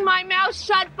keeping my mouth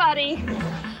shut, buddy.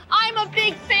 I'm a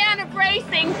big fan of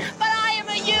racing, but I am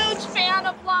a huge fan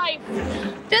of life.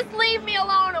 Just leave me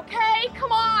alone, okay?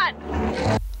 Come on.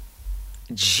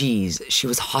 Jeez, she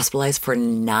was hospitalized for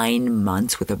 9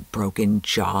 months with a broken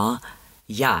jaw.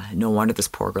 Yeah, no wonder this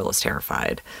poor girl is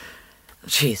terrified.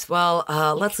 Jeez, well,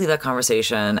 let's leave that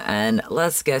conversation and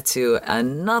let's get to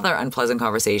another unpleasant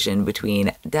conversation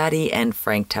between Daddy and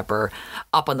Frank Tepper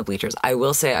up on the bleachers. I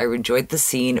will say I enjoyed the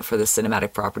scene for the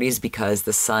cinematic properties because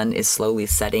the sun is slowly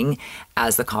setting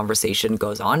as the conversation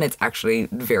goes on. It's actually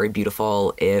very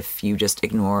beautiful if you just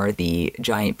ignore the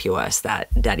giant POS that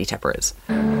Daddy Tepper is.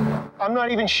 I'm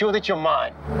not even sure that you're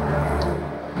mine.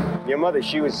 Your mother,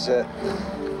 she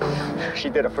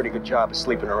did a pretty good job of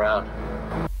sleeping around.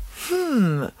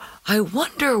 I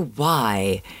wonder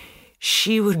why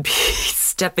she would be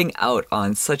stepping out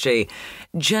on such a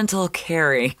gentle,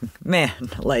 caring man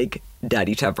like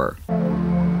Daddy Tepper.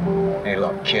 Hey,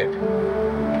 look, kid.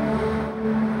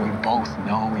 We both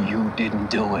know you didn't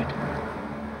do it.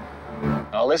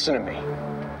 Now listen to me.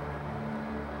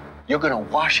 You're gonna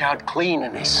wash out clean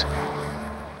in this.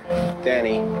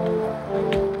 Danny.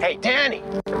 Hey, Danny!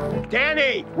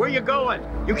 Danny! Where you going?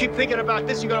 You keep thinking about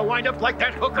this, you're gonna wind up like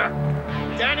that hooker.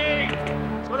 Danny!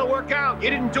 It's gonna work out. You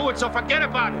didn't do it, so forget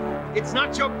about it. It's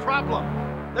not your problem.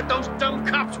 Let those dumb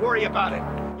cops worry about it.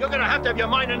 You're gonna have to have your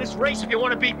mind on this race if you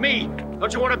want to beat me.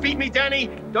 Don't you want to beat me, Danny?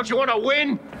 Don't you want to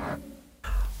win?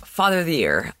 Father of the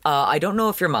Year. I don't know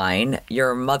if you're mine.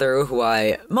 Your mother, who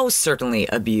I most certainly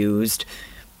abused,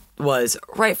 was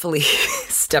rightfully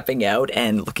stepping out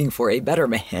and looking for a better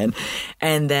man.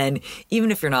 And then,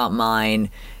 even if you're not mine,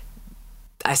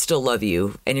 I still love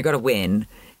you, and you're gonna win,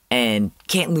 and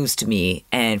can't lose to me,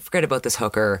 and forget about this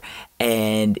hooker,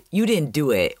 and you didn't do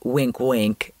it, wink,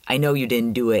 wink. I know you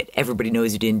didn't do it. Everybody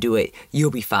knows you didn't do it. You'll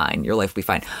be fine. Your life will be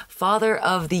fine. Father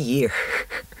of the Year.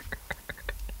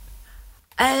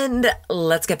 And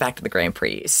let's get back to the Grand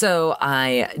Prix. So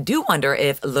I do wonder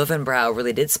if Löwenbräu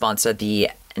really did sponsor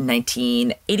the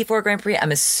 1984 Grand Prix.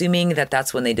 I'm assuming that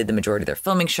that's when they did the majority of their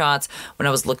filming shots. When I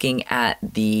was looking at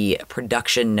the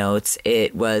production notes,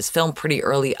 it was filmed pretty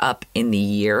early up in the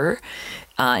year.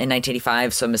 In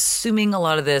 1985, so I'm assuming a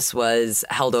lot of this was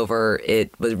held over.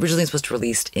 It was originally supposed to be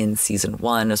released in season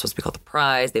 1. It was supposed to be called The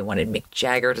Prize. They wanted Mick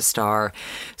Jagger to star.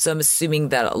 So I'm assuming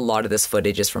that a lot of this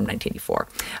footage is from 1984.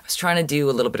 I was trying to do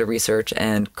a little bit of research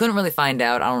and couldn't really find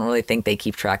out. I don't really think they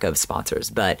keep track of sponsors.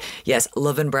 But yes,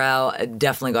 Löwenbräu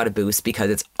definitely got a boost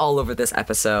because it's all over this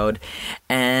episode.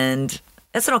 And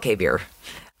it's an okay beer.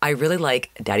 I really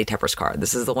like Daddy Tepper's car.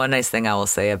 This is the one nice thing I will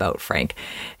say about Frank.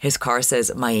 His car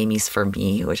says Miami's for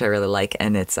me, which I really like,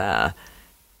 and it's really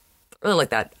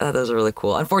like that. Those are really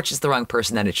cool. Unfortunately, it's the wrong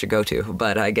person that it should go to,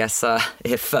 but I guess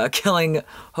if killing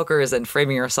hookers and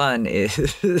framing your son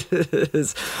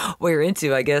is what you're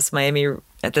into, I guess Miami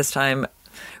at this time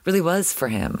really was for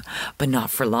him, but not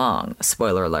for long.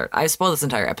 Spoiler alert. I spoiled this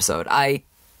entire episode. I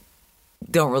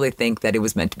don't really think that it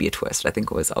was meant to be a twist. I think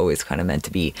it was always kind of meant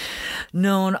to be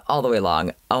known all the way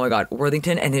along. Oh my God,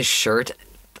 Worthington and his shirt.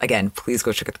 Again, please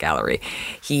go check out the gallery.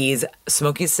 He's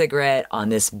smoking a cigarette on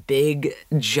this big,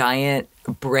 giant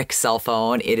brick cell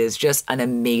phone. It is just an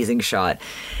amazing shot.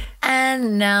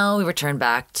 And now we return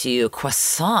back to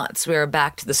croissants. We are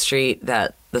back to the street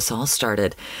that this all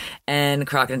started. And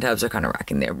Crockett and Tubbs are kind of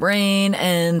racking their brain.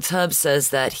 And Tubbs says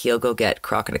that he'll go get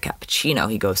Crockett a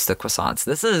cappuccino. He goes to the croissants.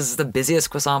 This is the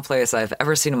busiest croissant place I've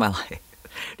ever seen in my life.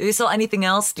 Do you sell anything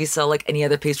else? Do you sell like any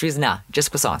other pastries? Nah,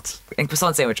 just croissants and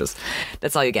croissant sandwiches.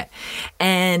 That's all you get.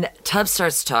 And Tubbs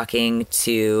starts talking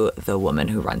to the woman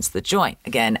who runs the joint.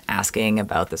 Again, asking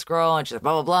about this girl. And she's like,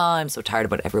 blah, blah, blah. I'm so tired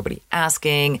about everybody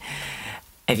asking.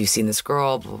 Have you seen this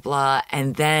girl? Blah, blah, blah.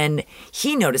 And then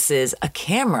he notices a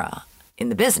camera in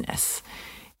the business.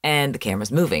 And the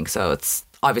camera's moving. So it's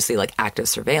obviously like active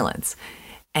surveillance.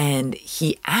 And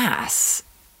he asks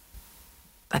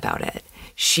about it.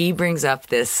 She brings up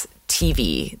this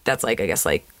TV that's like, I guess,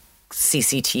 like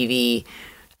CCTV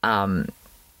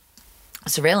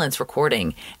surveillance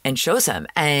recording and shows him.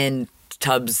 And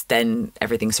Tubbs, then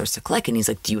everything starts to click. And he's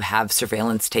like, do you have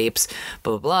surveillance tapes?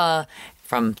 Blah, blah, blah.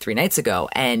 From 3 nights ago.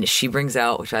 And she brings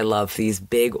out, which I love, these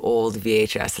big old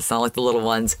VHS. It's not like the little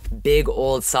ones. Big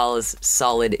old solid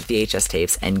VHS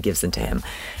tapes and gives them to him.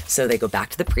 So they go back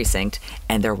to the precinct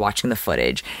and they're watching the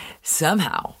footage.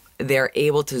 Somehow they're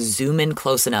able to zoom in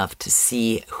close enough to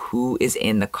see who is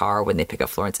in the car when they pick up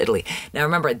Florence Italy. Now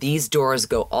remember, these doors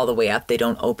go all the way up. They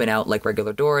don't open out like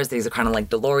regular doors. These are kind of like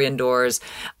DeLorean doors.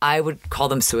 I would call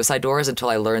them suicide doors until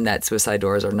I learned that suicide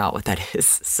doors are not what that is.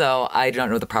 So I don't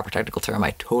know the proper technical term.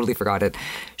 I totally forgot it.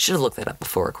 Should have looked that up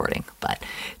before recording, but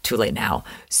too late now.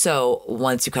 So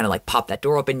once you kind of like pop that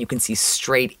door open, you can see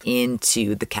straight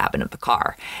into the cabin of the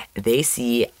car. They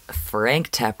see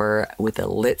Frank Tepper with a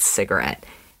lit cigarette.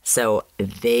 So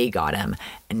they got him.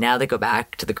 And now they go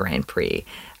back to the Grand Prix.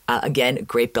 Again,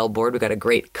 great billboard. We got a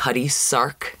great Cuddy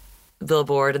Sark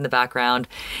billboard in the background.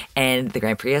 And the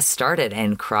Grand Prix has started.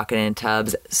 And Crockett and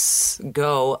Tubbs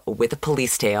go with a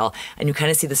police tail. And you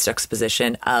kind of see this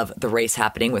juxtaposition of the race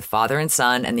happening with father and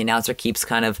son. And the announcer keeps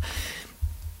kind of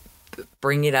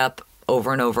bringing it up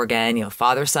over and over again. You know,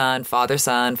 father, son, father,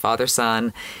 son, father,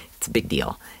 son. It's a big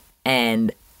deal.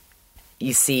 And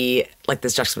you see like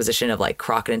this juxtaposition of like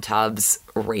Crockett and Tubbs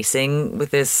racing with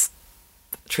this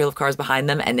trail of cars behind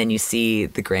them. And then you see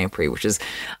the Grand Prix, which is,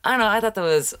 I don't know, I thought that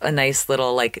was a nice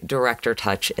little like director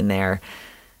touch in there.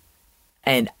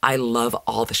 And I love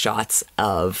all the shots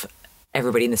of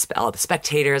everybody in all the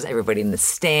spectators, everybody in the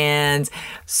stands,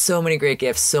 so many great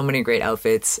gifts, so many great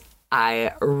outfits.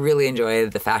 I really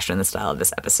enjoyed the fashion and the style of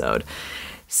this episode.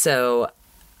 So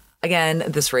again,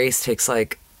 this race takes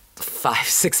like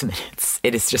 5-6 minutes.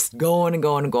 It is just going and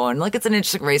going and going. Like, it's an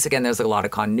interesting race. Again, there's like a lot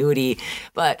of continuity,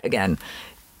 but again,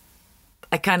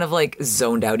 I kind of like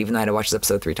zoned out, even though I had to watch this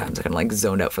episode 3 times. I kind of like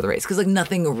zoned out for the race because like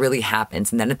nothing really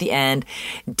happens. And then at the end,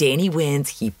 Danny wins.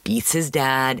 He beats his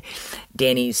dad.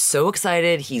 Danny's so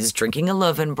excited. He's drinking a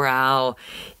Löwenbräu.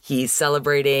 He's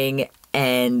celebrating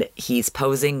and he's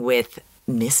posing with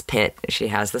Miss Pitt. She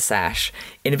has the sash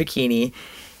in a bikini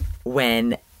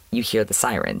when you hear the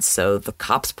sirens. So the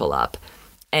cops pull up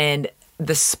and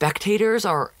the spectators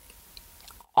are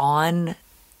on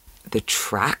the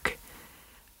track.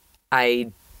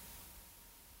 I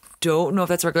don't know if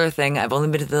that's a regular thing. I've only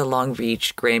been to the Long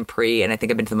Beach Grand Prix and I think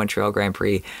I've been to the Montreal Grand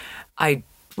Prix. I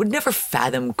would never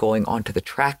fathom going onto the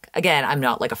track. Again, I'm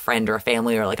not like a friend or a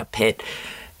family or like a pit.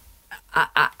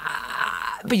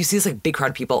 But you see this like big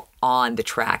crowd of people on the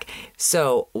track.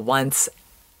 So once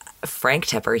Frank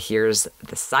Tepper hears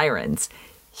the sirens,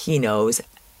 he knows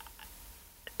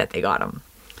that they got him.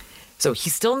 So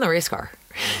he's still in the race car.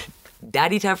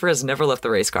 Daddy Tepper has never left the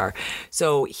race car.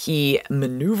 So he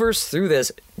maneuvers through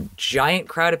this giant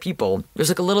crowd of people. There's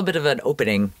like a little bit of an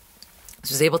opening.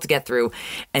 So he's able to get through.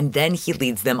 And then he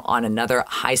leads them on another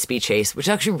high-speed chase, which is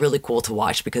actually really cool to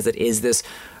watch because it is this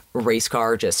race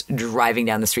car just driving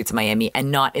down the streets of Miami and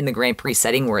not in the Grand Prix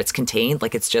setting where it's contained.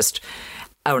 Like, it's just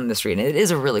out in the street. And it is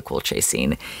a really cool chase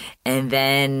scene. And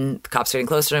then the cops are getting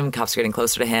closer to him, cops are getting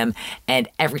closer to him. And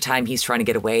every time he's trying to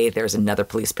get away, there's another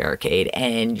police barricade.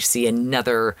 And you see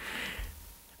another,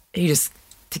 he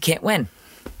can't win.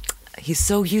 He's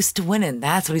so used to winning.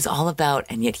 That's what he's all about.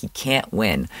 And yet he can't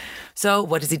win. So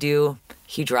what does he do?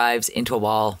 He drives into a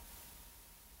wall.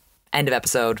 End of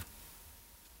episode.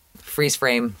 Freeze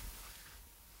frame.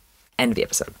 End of the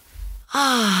episode.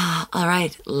 All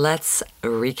right, let's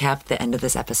recap the end of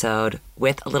this episode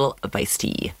with a little Vice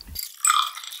tea.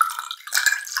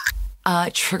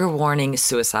 Trigger warning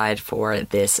suicide for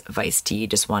this Vice tea.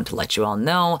 Just want to let you all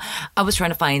know. I was trying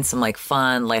to find some like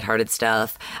fun, lighthearted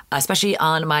stuff, especially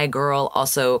on My Girl,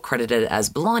 also credited as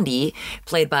Blondie,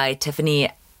 played by Tiffany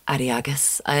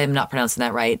Ariagas. I'm not pronouncing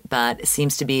that right, but it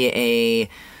seems to be a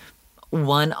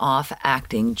one-off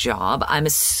acting job. I'm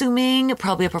assuming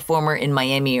probably a performer in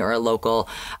Miami or a local,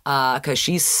 because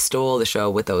she stole the show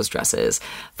with those dresses.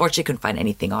 Fortunately, couldn't find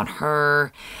anything on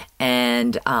her.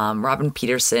 And Robin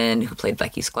Peterson, who played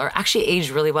Becky Sklar, actually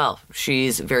aged really well.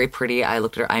 She's very pretty. I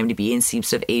looked at her IMDb and seems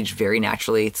to have aged very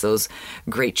naturally. It's those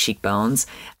great cheekbones.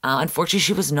 Unfortunately,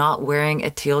 she was not wearing a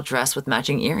teal dress with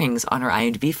matching earrings on her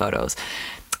IMDb photos.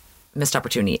 Missed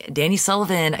opportunity. Danny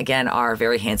Sullivan, again, our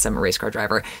very handsome race car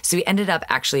driver. So he ended up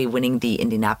actually winning the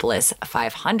Indianapolis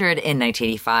 500 in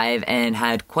 1985 and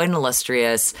had quite an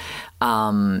illustrious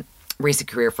racing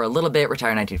career for a little bit,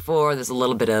 retired in 1994. There's a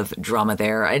little bit of drama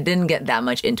there. I didn't get that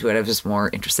much into it. I was just more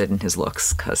interested in his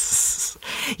looks because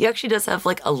he actually does have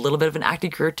like a little bit of an acting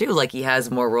career too. Like, he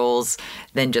has more roles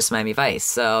than just Miami Vice.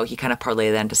 So he kind of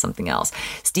parlayed that into something else.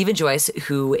 Stephen Joyce,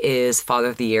 who is Father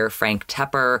of the Year, Frank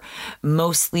Tepper,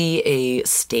 mostly a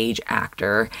stage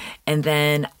actor. And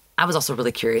then I was also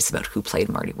really curious about who played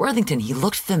Marty Worthington. He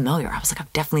looked familiar. I was like,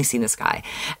 I've definitely seen this guy.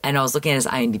 And I was looking at his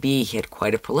IMDb. He had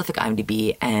quite a prolific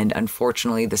IMDb. And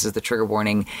unfortunately, this is the trigger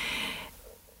warning.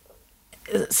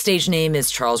 Stage name is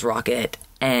Charles Rocket.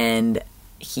 And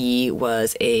he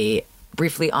was a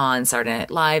briefly on Saturday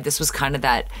Night Live. This was kind of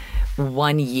that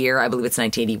one year, I believe it's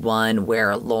 1981,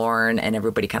 where Lorne and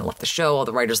everybody kind of left the show. All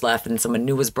the writers left, and someone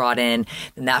new was brought in.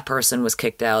 Then that person was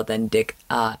kicked out. Then Dick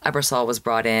Ebersol was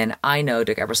brought in. I know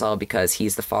Dick Ebersol because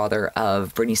he's the father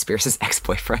of Britney Spears'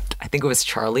 ex-boyfriend. I think it was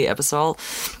Charlie Ebersol.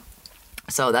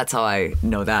 So that's how I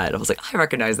know that. I was like, I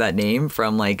recognize that name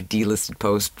from like delisted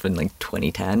post from like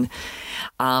 2010.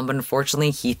 But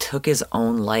unfortunately, he took his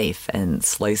own life and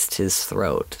sliced his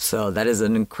throat. So that is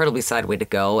an incredibly sad way to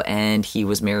go. And he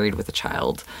was married with a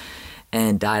child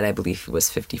and died, I believe he was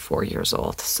 54 years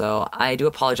old. So I do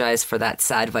apologize for that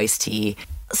sad Vice tea.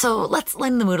 So let's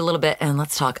lighten the mood a little bit and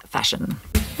let's talk fashion.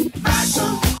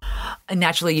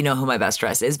 Naturally, you know who my best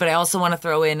dress is, but I also want to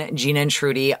throw in Gina and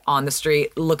Trudy on the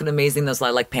street, looking amazing, those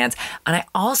lilac pants. And I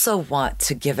also want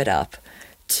to give it up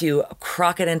to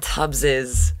Crockett and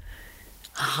Tubbs's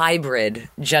hybrid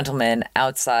gentleman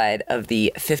outside of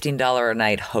the $15 a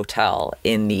night hotel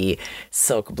in the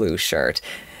silk blue shirt.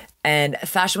 And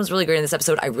fashion was really great in this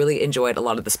episode. I really enjoyed a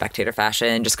lot of the spectator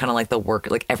fashion, just kind of like the work,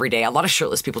 like every day. A lot of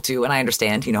shirtless people too. And I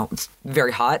understand, you know, it's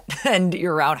very hot and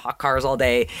you're around hot cars all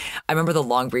day. I remember the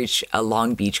Long Beach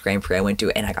Grand Prix I went to,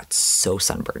 and I got so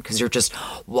sunburned because you're just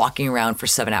walking around for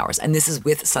 7 hours. And this is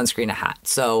with sunscreen and a hat.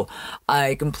 So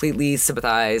I completely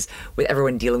sympathize with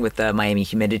everyone dealing with the Miami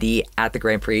humidity at the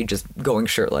Grand Prix, just going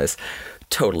shirtless.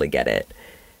 Totally get it.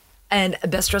 And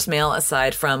best dressed male,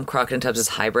 aside from Crockett and Tubbs'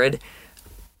 hybrid,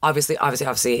 obviously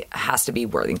has to be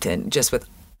Worthington, just with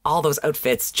all those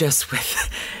outfits, just with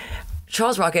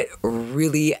Charles Rocket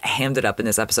really hammed it up in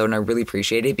this episode, and I really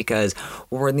appreciate it because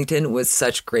Worthington was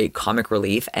such great comic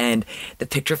relief, and the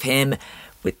picture of him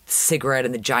with cigarette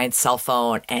and the giant cell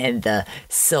phone and the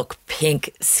silk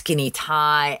pink skinny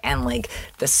tie and like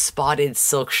the spotted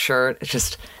silk shirt, it's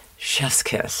just chef's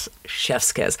kiss.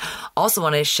 Also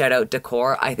want to shout out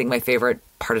decor. I think my favorite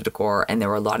part of decor, and there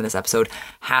were a lot in this episode,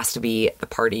 has to be the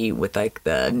party with like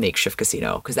the makeshift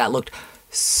casino, because that looked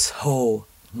so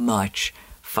much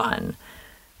fun.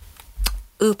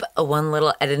 One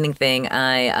little editing thing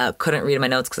I couldn't read in my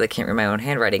notes because I can't read my own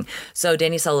handwriting. So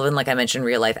Danny Sullivan, like I mentioned, in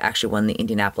real life actually won the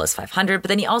Indianapolis 500, but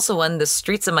then he also won the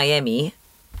Streets of Miami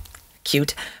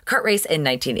cute kart race in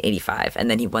 1985, and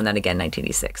then he won that again in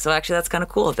 1986. So actually that's kind of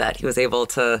cool that he was able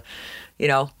to, you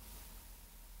know,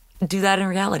 do that in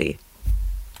reality.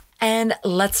 And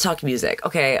let's talk music.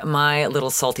 Okay, my little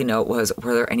salty note was,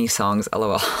 were there any songs?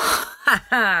 LOL.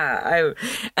 And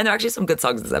there are actually some good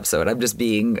songs in this episode. I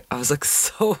was like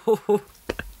so...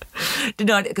 Did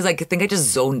not, because I think I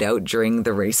just zoned out during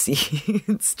the race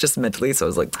scenes, just mentally. So I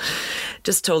was like,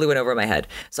 just totally went over my head.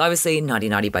 So obviously, Naughty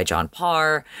Naughty by John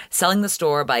Parr, Selling the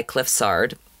Store by Cliff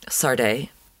Sarday.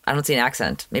 I don't see an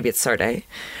accent. Maybe it's Sarday.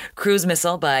 Cruise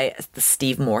Missile by the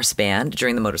Steve Morse Band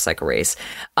during the motorcycle race.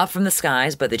 Up from the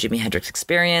Skies by the Jimi Hendrix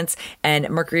Experience. And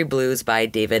Mercury Blues by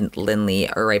David Lindley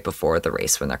right before the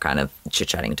race when they're kind of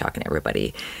chit-chatting and talking to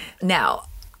everybody. Now,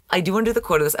 I do want to do the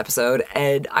quote of this episode,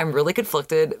 and I'm really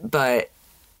conflicted, but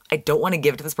I don't want to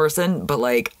give it to this person, but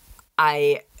like,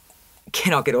 I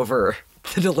cannot get over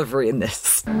the delivery in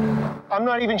this. I'm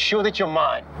not even sure that you're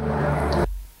mine.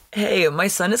 Hey, my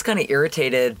son is kind of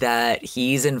irritated that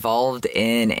he's involved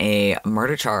in a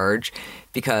murder charge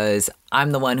because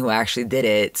I'm the one who actually did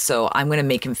it. So I'm going to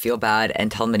make him feel bad and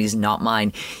tell him that he's not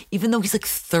mine, even though he's like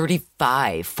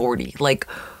 35, 40. Like,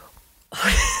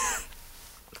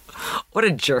 what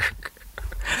a jerk.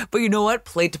 But you know what?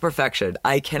 Played to perfection.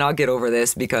 I cannot get over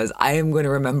this because I am going to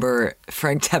remember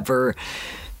Frank Tepper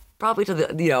probably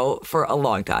for a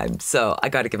long time. So I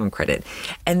got to give him credit.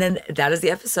 And then that is the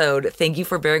episode. Thank you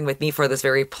for bearing with me for this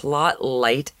very plot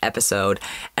light episode.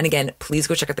 And again, please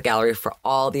go check out the gallery for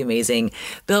all the amazing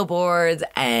billboards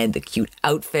and the cute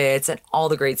outfits and all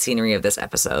the great scenery of this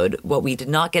episode. What we did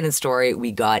not get in story,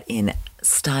 we got in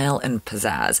style and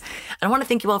pizzazz. And I want to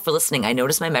thank you all for listening. I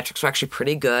noticed my metrics were actually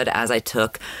pretty good as I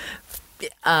took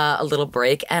a little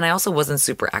break, and I also wasn't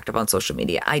super active on social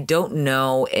media. I don't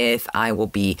know if I will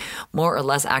be more or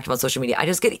less active on social media. I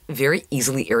just get very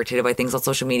easily irritated by things on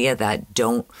social media that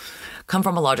don't come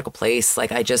from a logical place.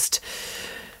 Like, I just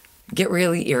get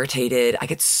really irritated. I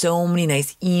get so many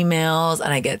nice emails,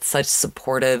 and I get such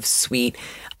supportive, sweet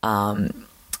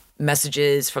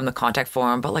messages from the contact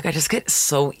form, but like, I just get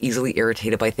so easily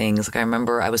irritated by things. Like, I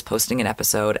remember I was posting an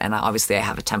episode, and obviously I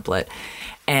have a template,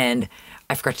 and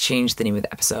I forgot to change the name of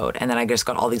the episode. And then I just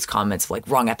got all these comments of like,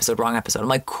 wrong episode. I'm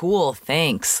like, cool,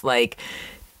 thanks. Like,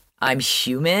 I'm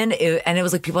human. And it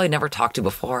was like people I'd never talked to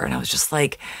before. And I was just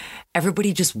like,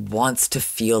 everybody just wants to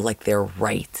feel like they're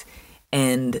right.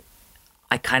 And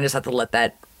I kind of just have to let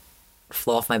that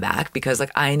flow off my back, because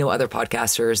like I know other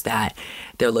podcasters that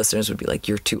their listeners would be like,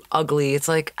 you're too ugly. It's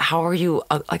like, how are you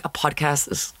like, a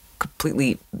podcast is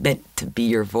completely meant to be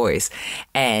your voice,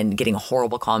 and getting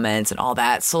horrible comments and all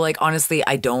that. So like, honestly,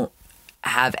 I don't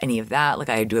have any of that. Like,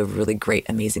 I do have really great,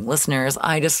 amazing listeners.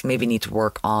 I just maybe need to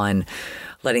work on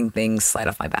letting things slide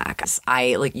off my back.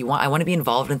 I want to be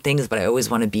involved in things, but I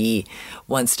always want to be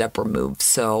one step removed.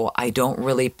 So I don't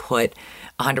really put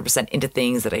 100% into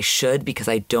things that I should, because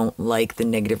I don't like the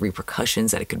negative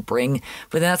repercussions that it could bring.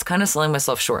 But then that's kind of selling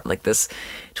myself short. Like, this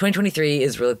 2023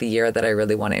 is really the year that I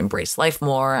really want to embrace life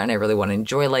more, and I really want to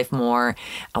enjoy life more.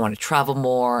 I want to travel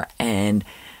more, and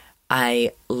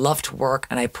I love to work,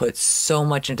 and I put so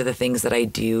much into the things that I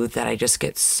do that I just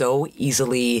get so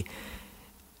easily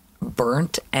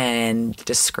burnt and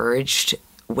discouraged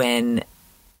when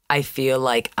I feel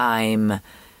like I'm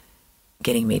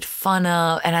getting made fun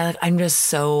of, and I'm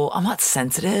not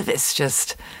sensitive. It's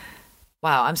just,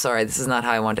 wow, I'm sorry. This is not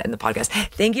how I want to end the podcast.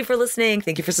 Thank you for listening.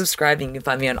 Thank you for subscribing. You can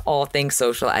find me on all things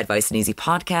social at Vice and Easy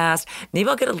Podcast. Maybe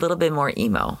I'll get a little bit more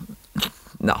emo.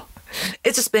 No,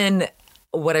 it's just been,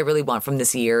 what I really want from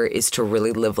this year is to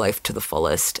really live life to the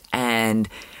fullest. And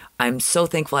I'm so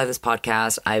thankful I have this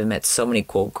podcast. I've met so many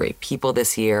cool, great people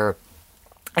this year.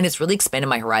 And it's really expanded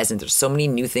my horizons. There's so many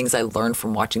new things I learned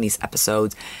from watching these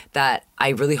episodes that I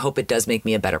really hope it does make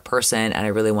me a better person. And I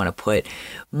really want to put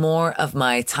more of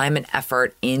my time and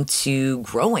effort into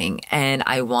growing. And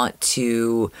I want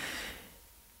to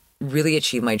really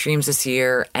achieve my dreams this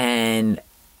year and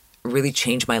really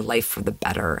change my life for the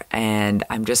better. And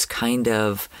I'm just kind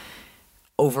of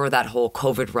over that whole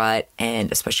COVID rut,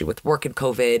 and especially with work in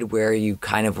COVID, where you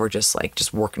kind of were just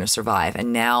working to survive.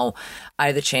 And now I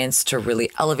have the chance to really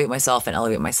elevate myself and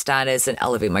elevate my status and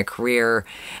elevate my career.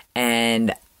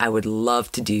 And I would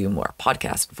love to do more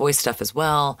podcast voice stuff as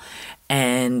well.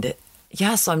 And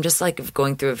yeah, so I'm just like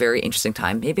going through a very interesting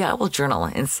time. Maybe I will journal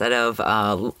instead of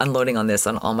unloading on this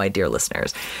on all my dear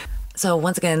listeners. So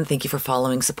once again, thank you for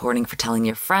following, supporting, for telling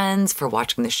your friends, for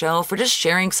watching the show, for just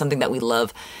sharing something that we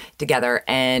love together,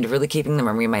 and really keeping the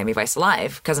memory of Miami Vice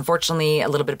alive. Because unfortunately, a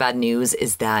little bit of bad news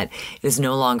is that it is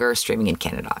no longer streaming in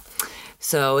Canada.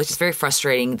 So it's just very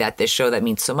frustrating that this show that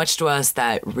means so much to us,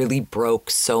 that really broke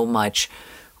so much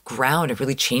ground and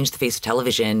really changed the face of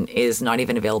television, is not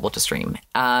even available to stream.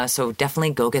 So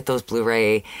definitely go get those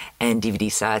Blu-ray and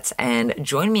DVD sets and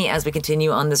join me as we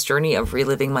continue on this journey of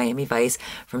reliving Miami Vice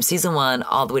from season 1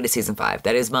 all the way to season 5.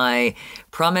 That is my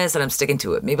promise, and I'm sticking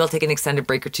to it. Maybe I'll take an extended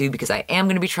break or two, because I am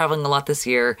going to be traveling a lot this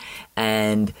year,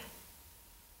 and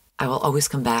I will always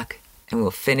come back and we'll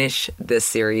finish this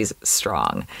series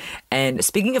strong. And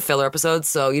speaking of filler episodes,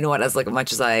 so you know what, as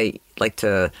much as I like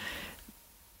to,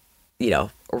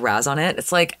 razz on it,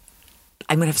 it's like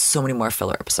I'm gonna have so many more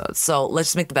filler episodes. So let's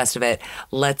just make the best of it.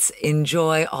 Let's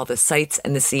enjoy all the sights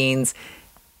and the scenes.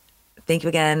 Thank you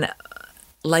again.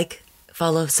 Like,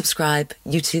 follow, subscribe,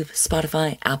 YouTube,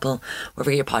 Spotify, Apple, wherever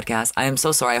you get your podcasts. I am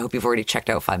so sorry. I hope you've already checked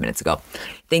out 5 minutes ago.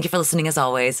 Thank you for listening as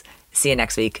always. See you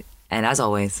next week. And as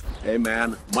always, hey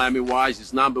man, Miami Vice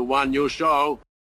is #1 new show.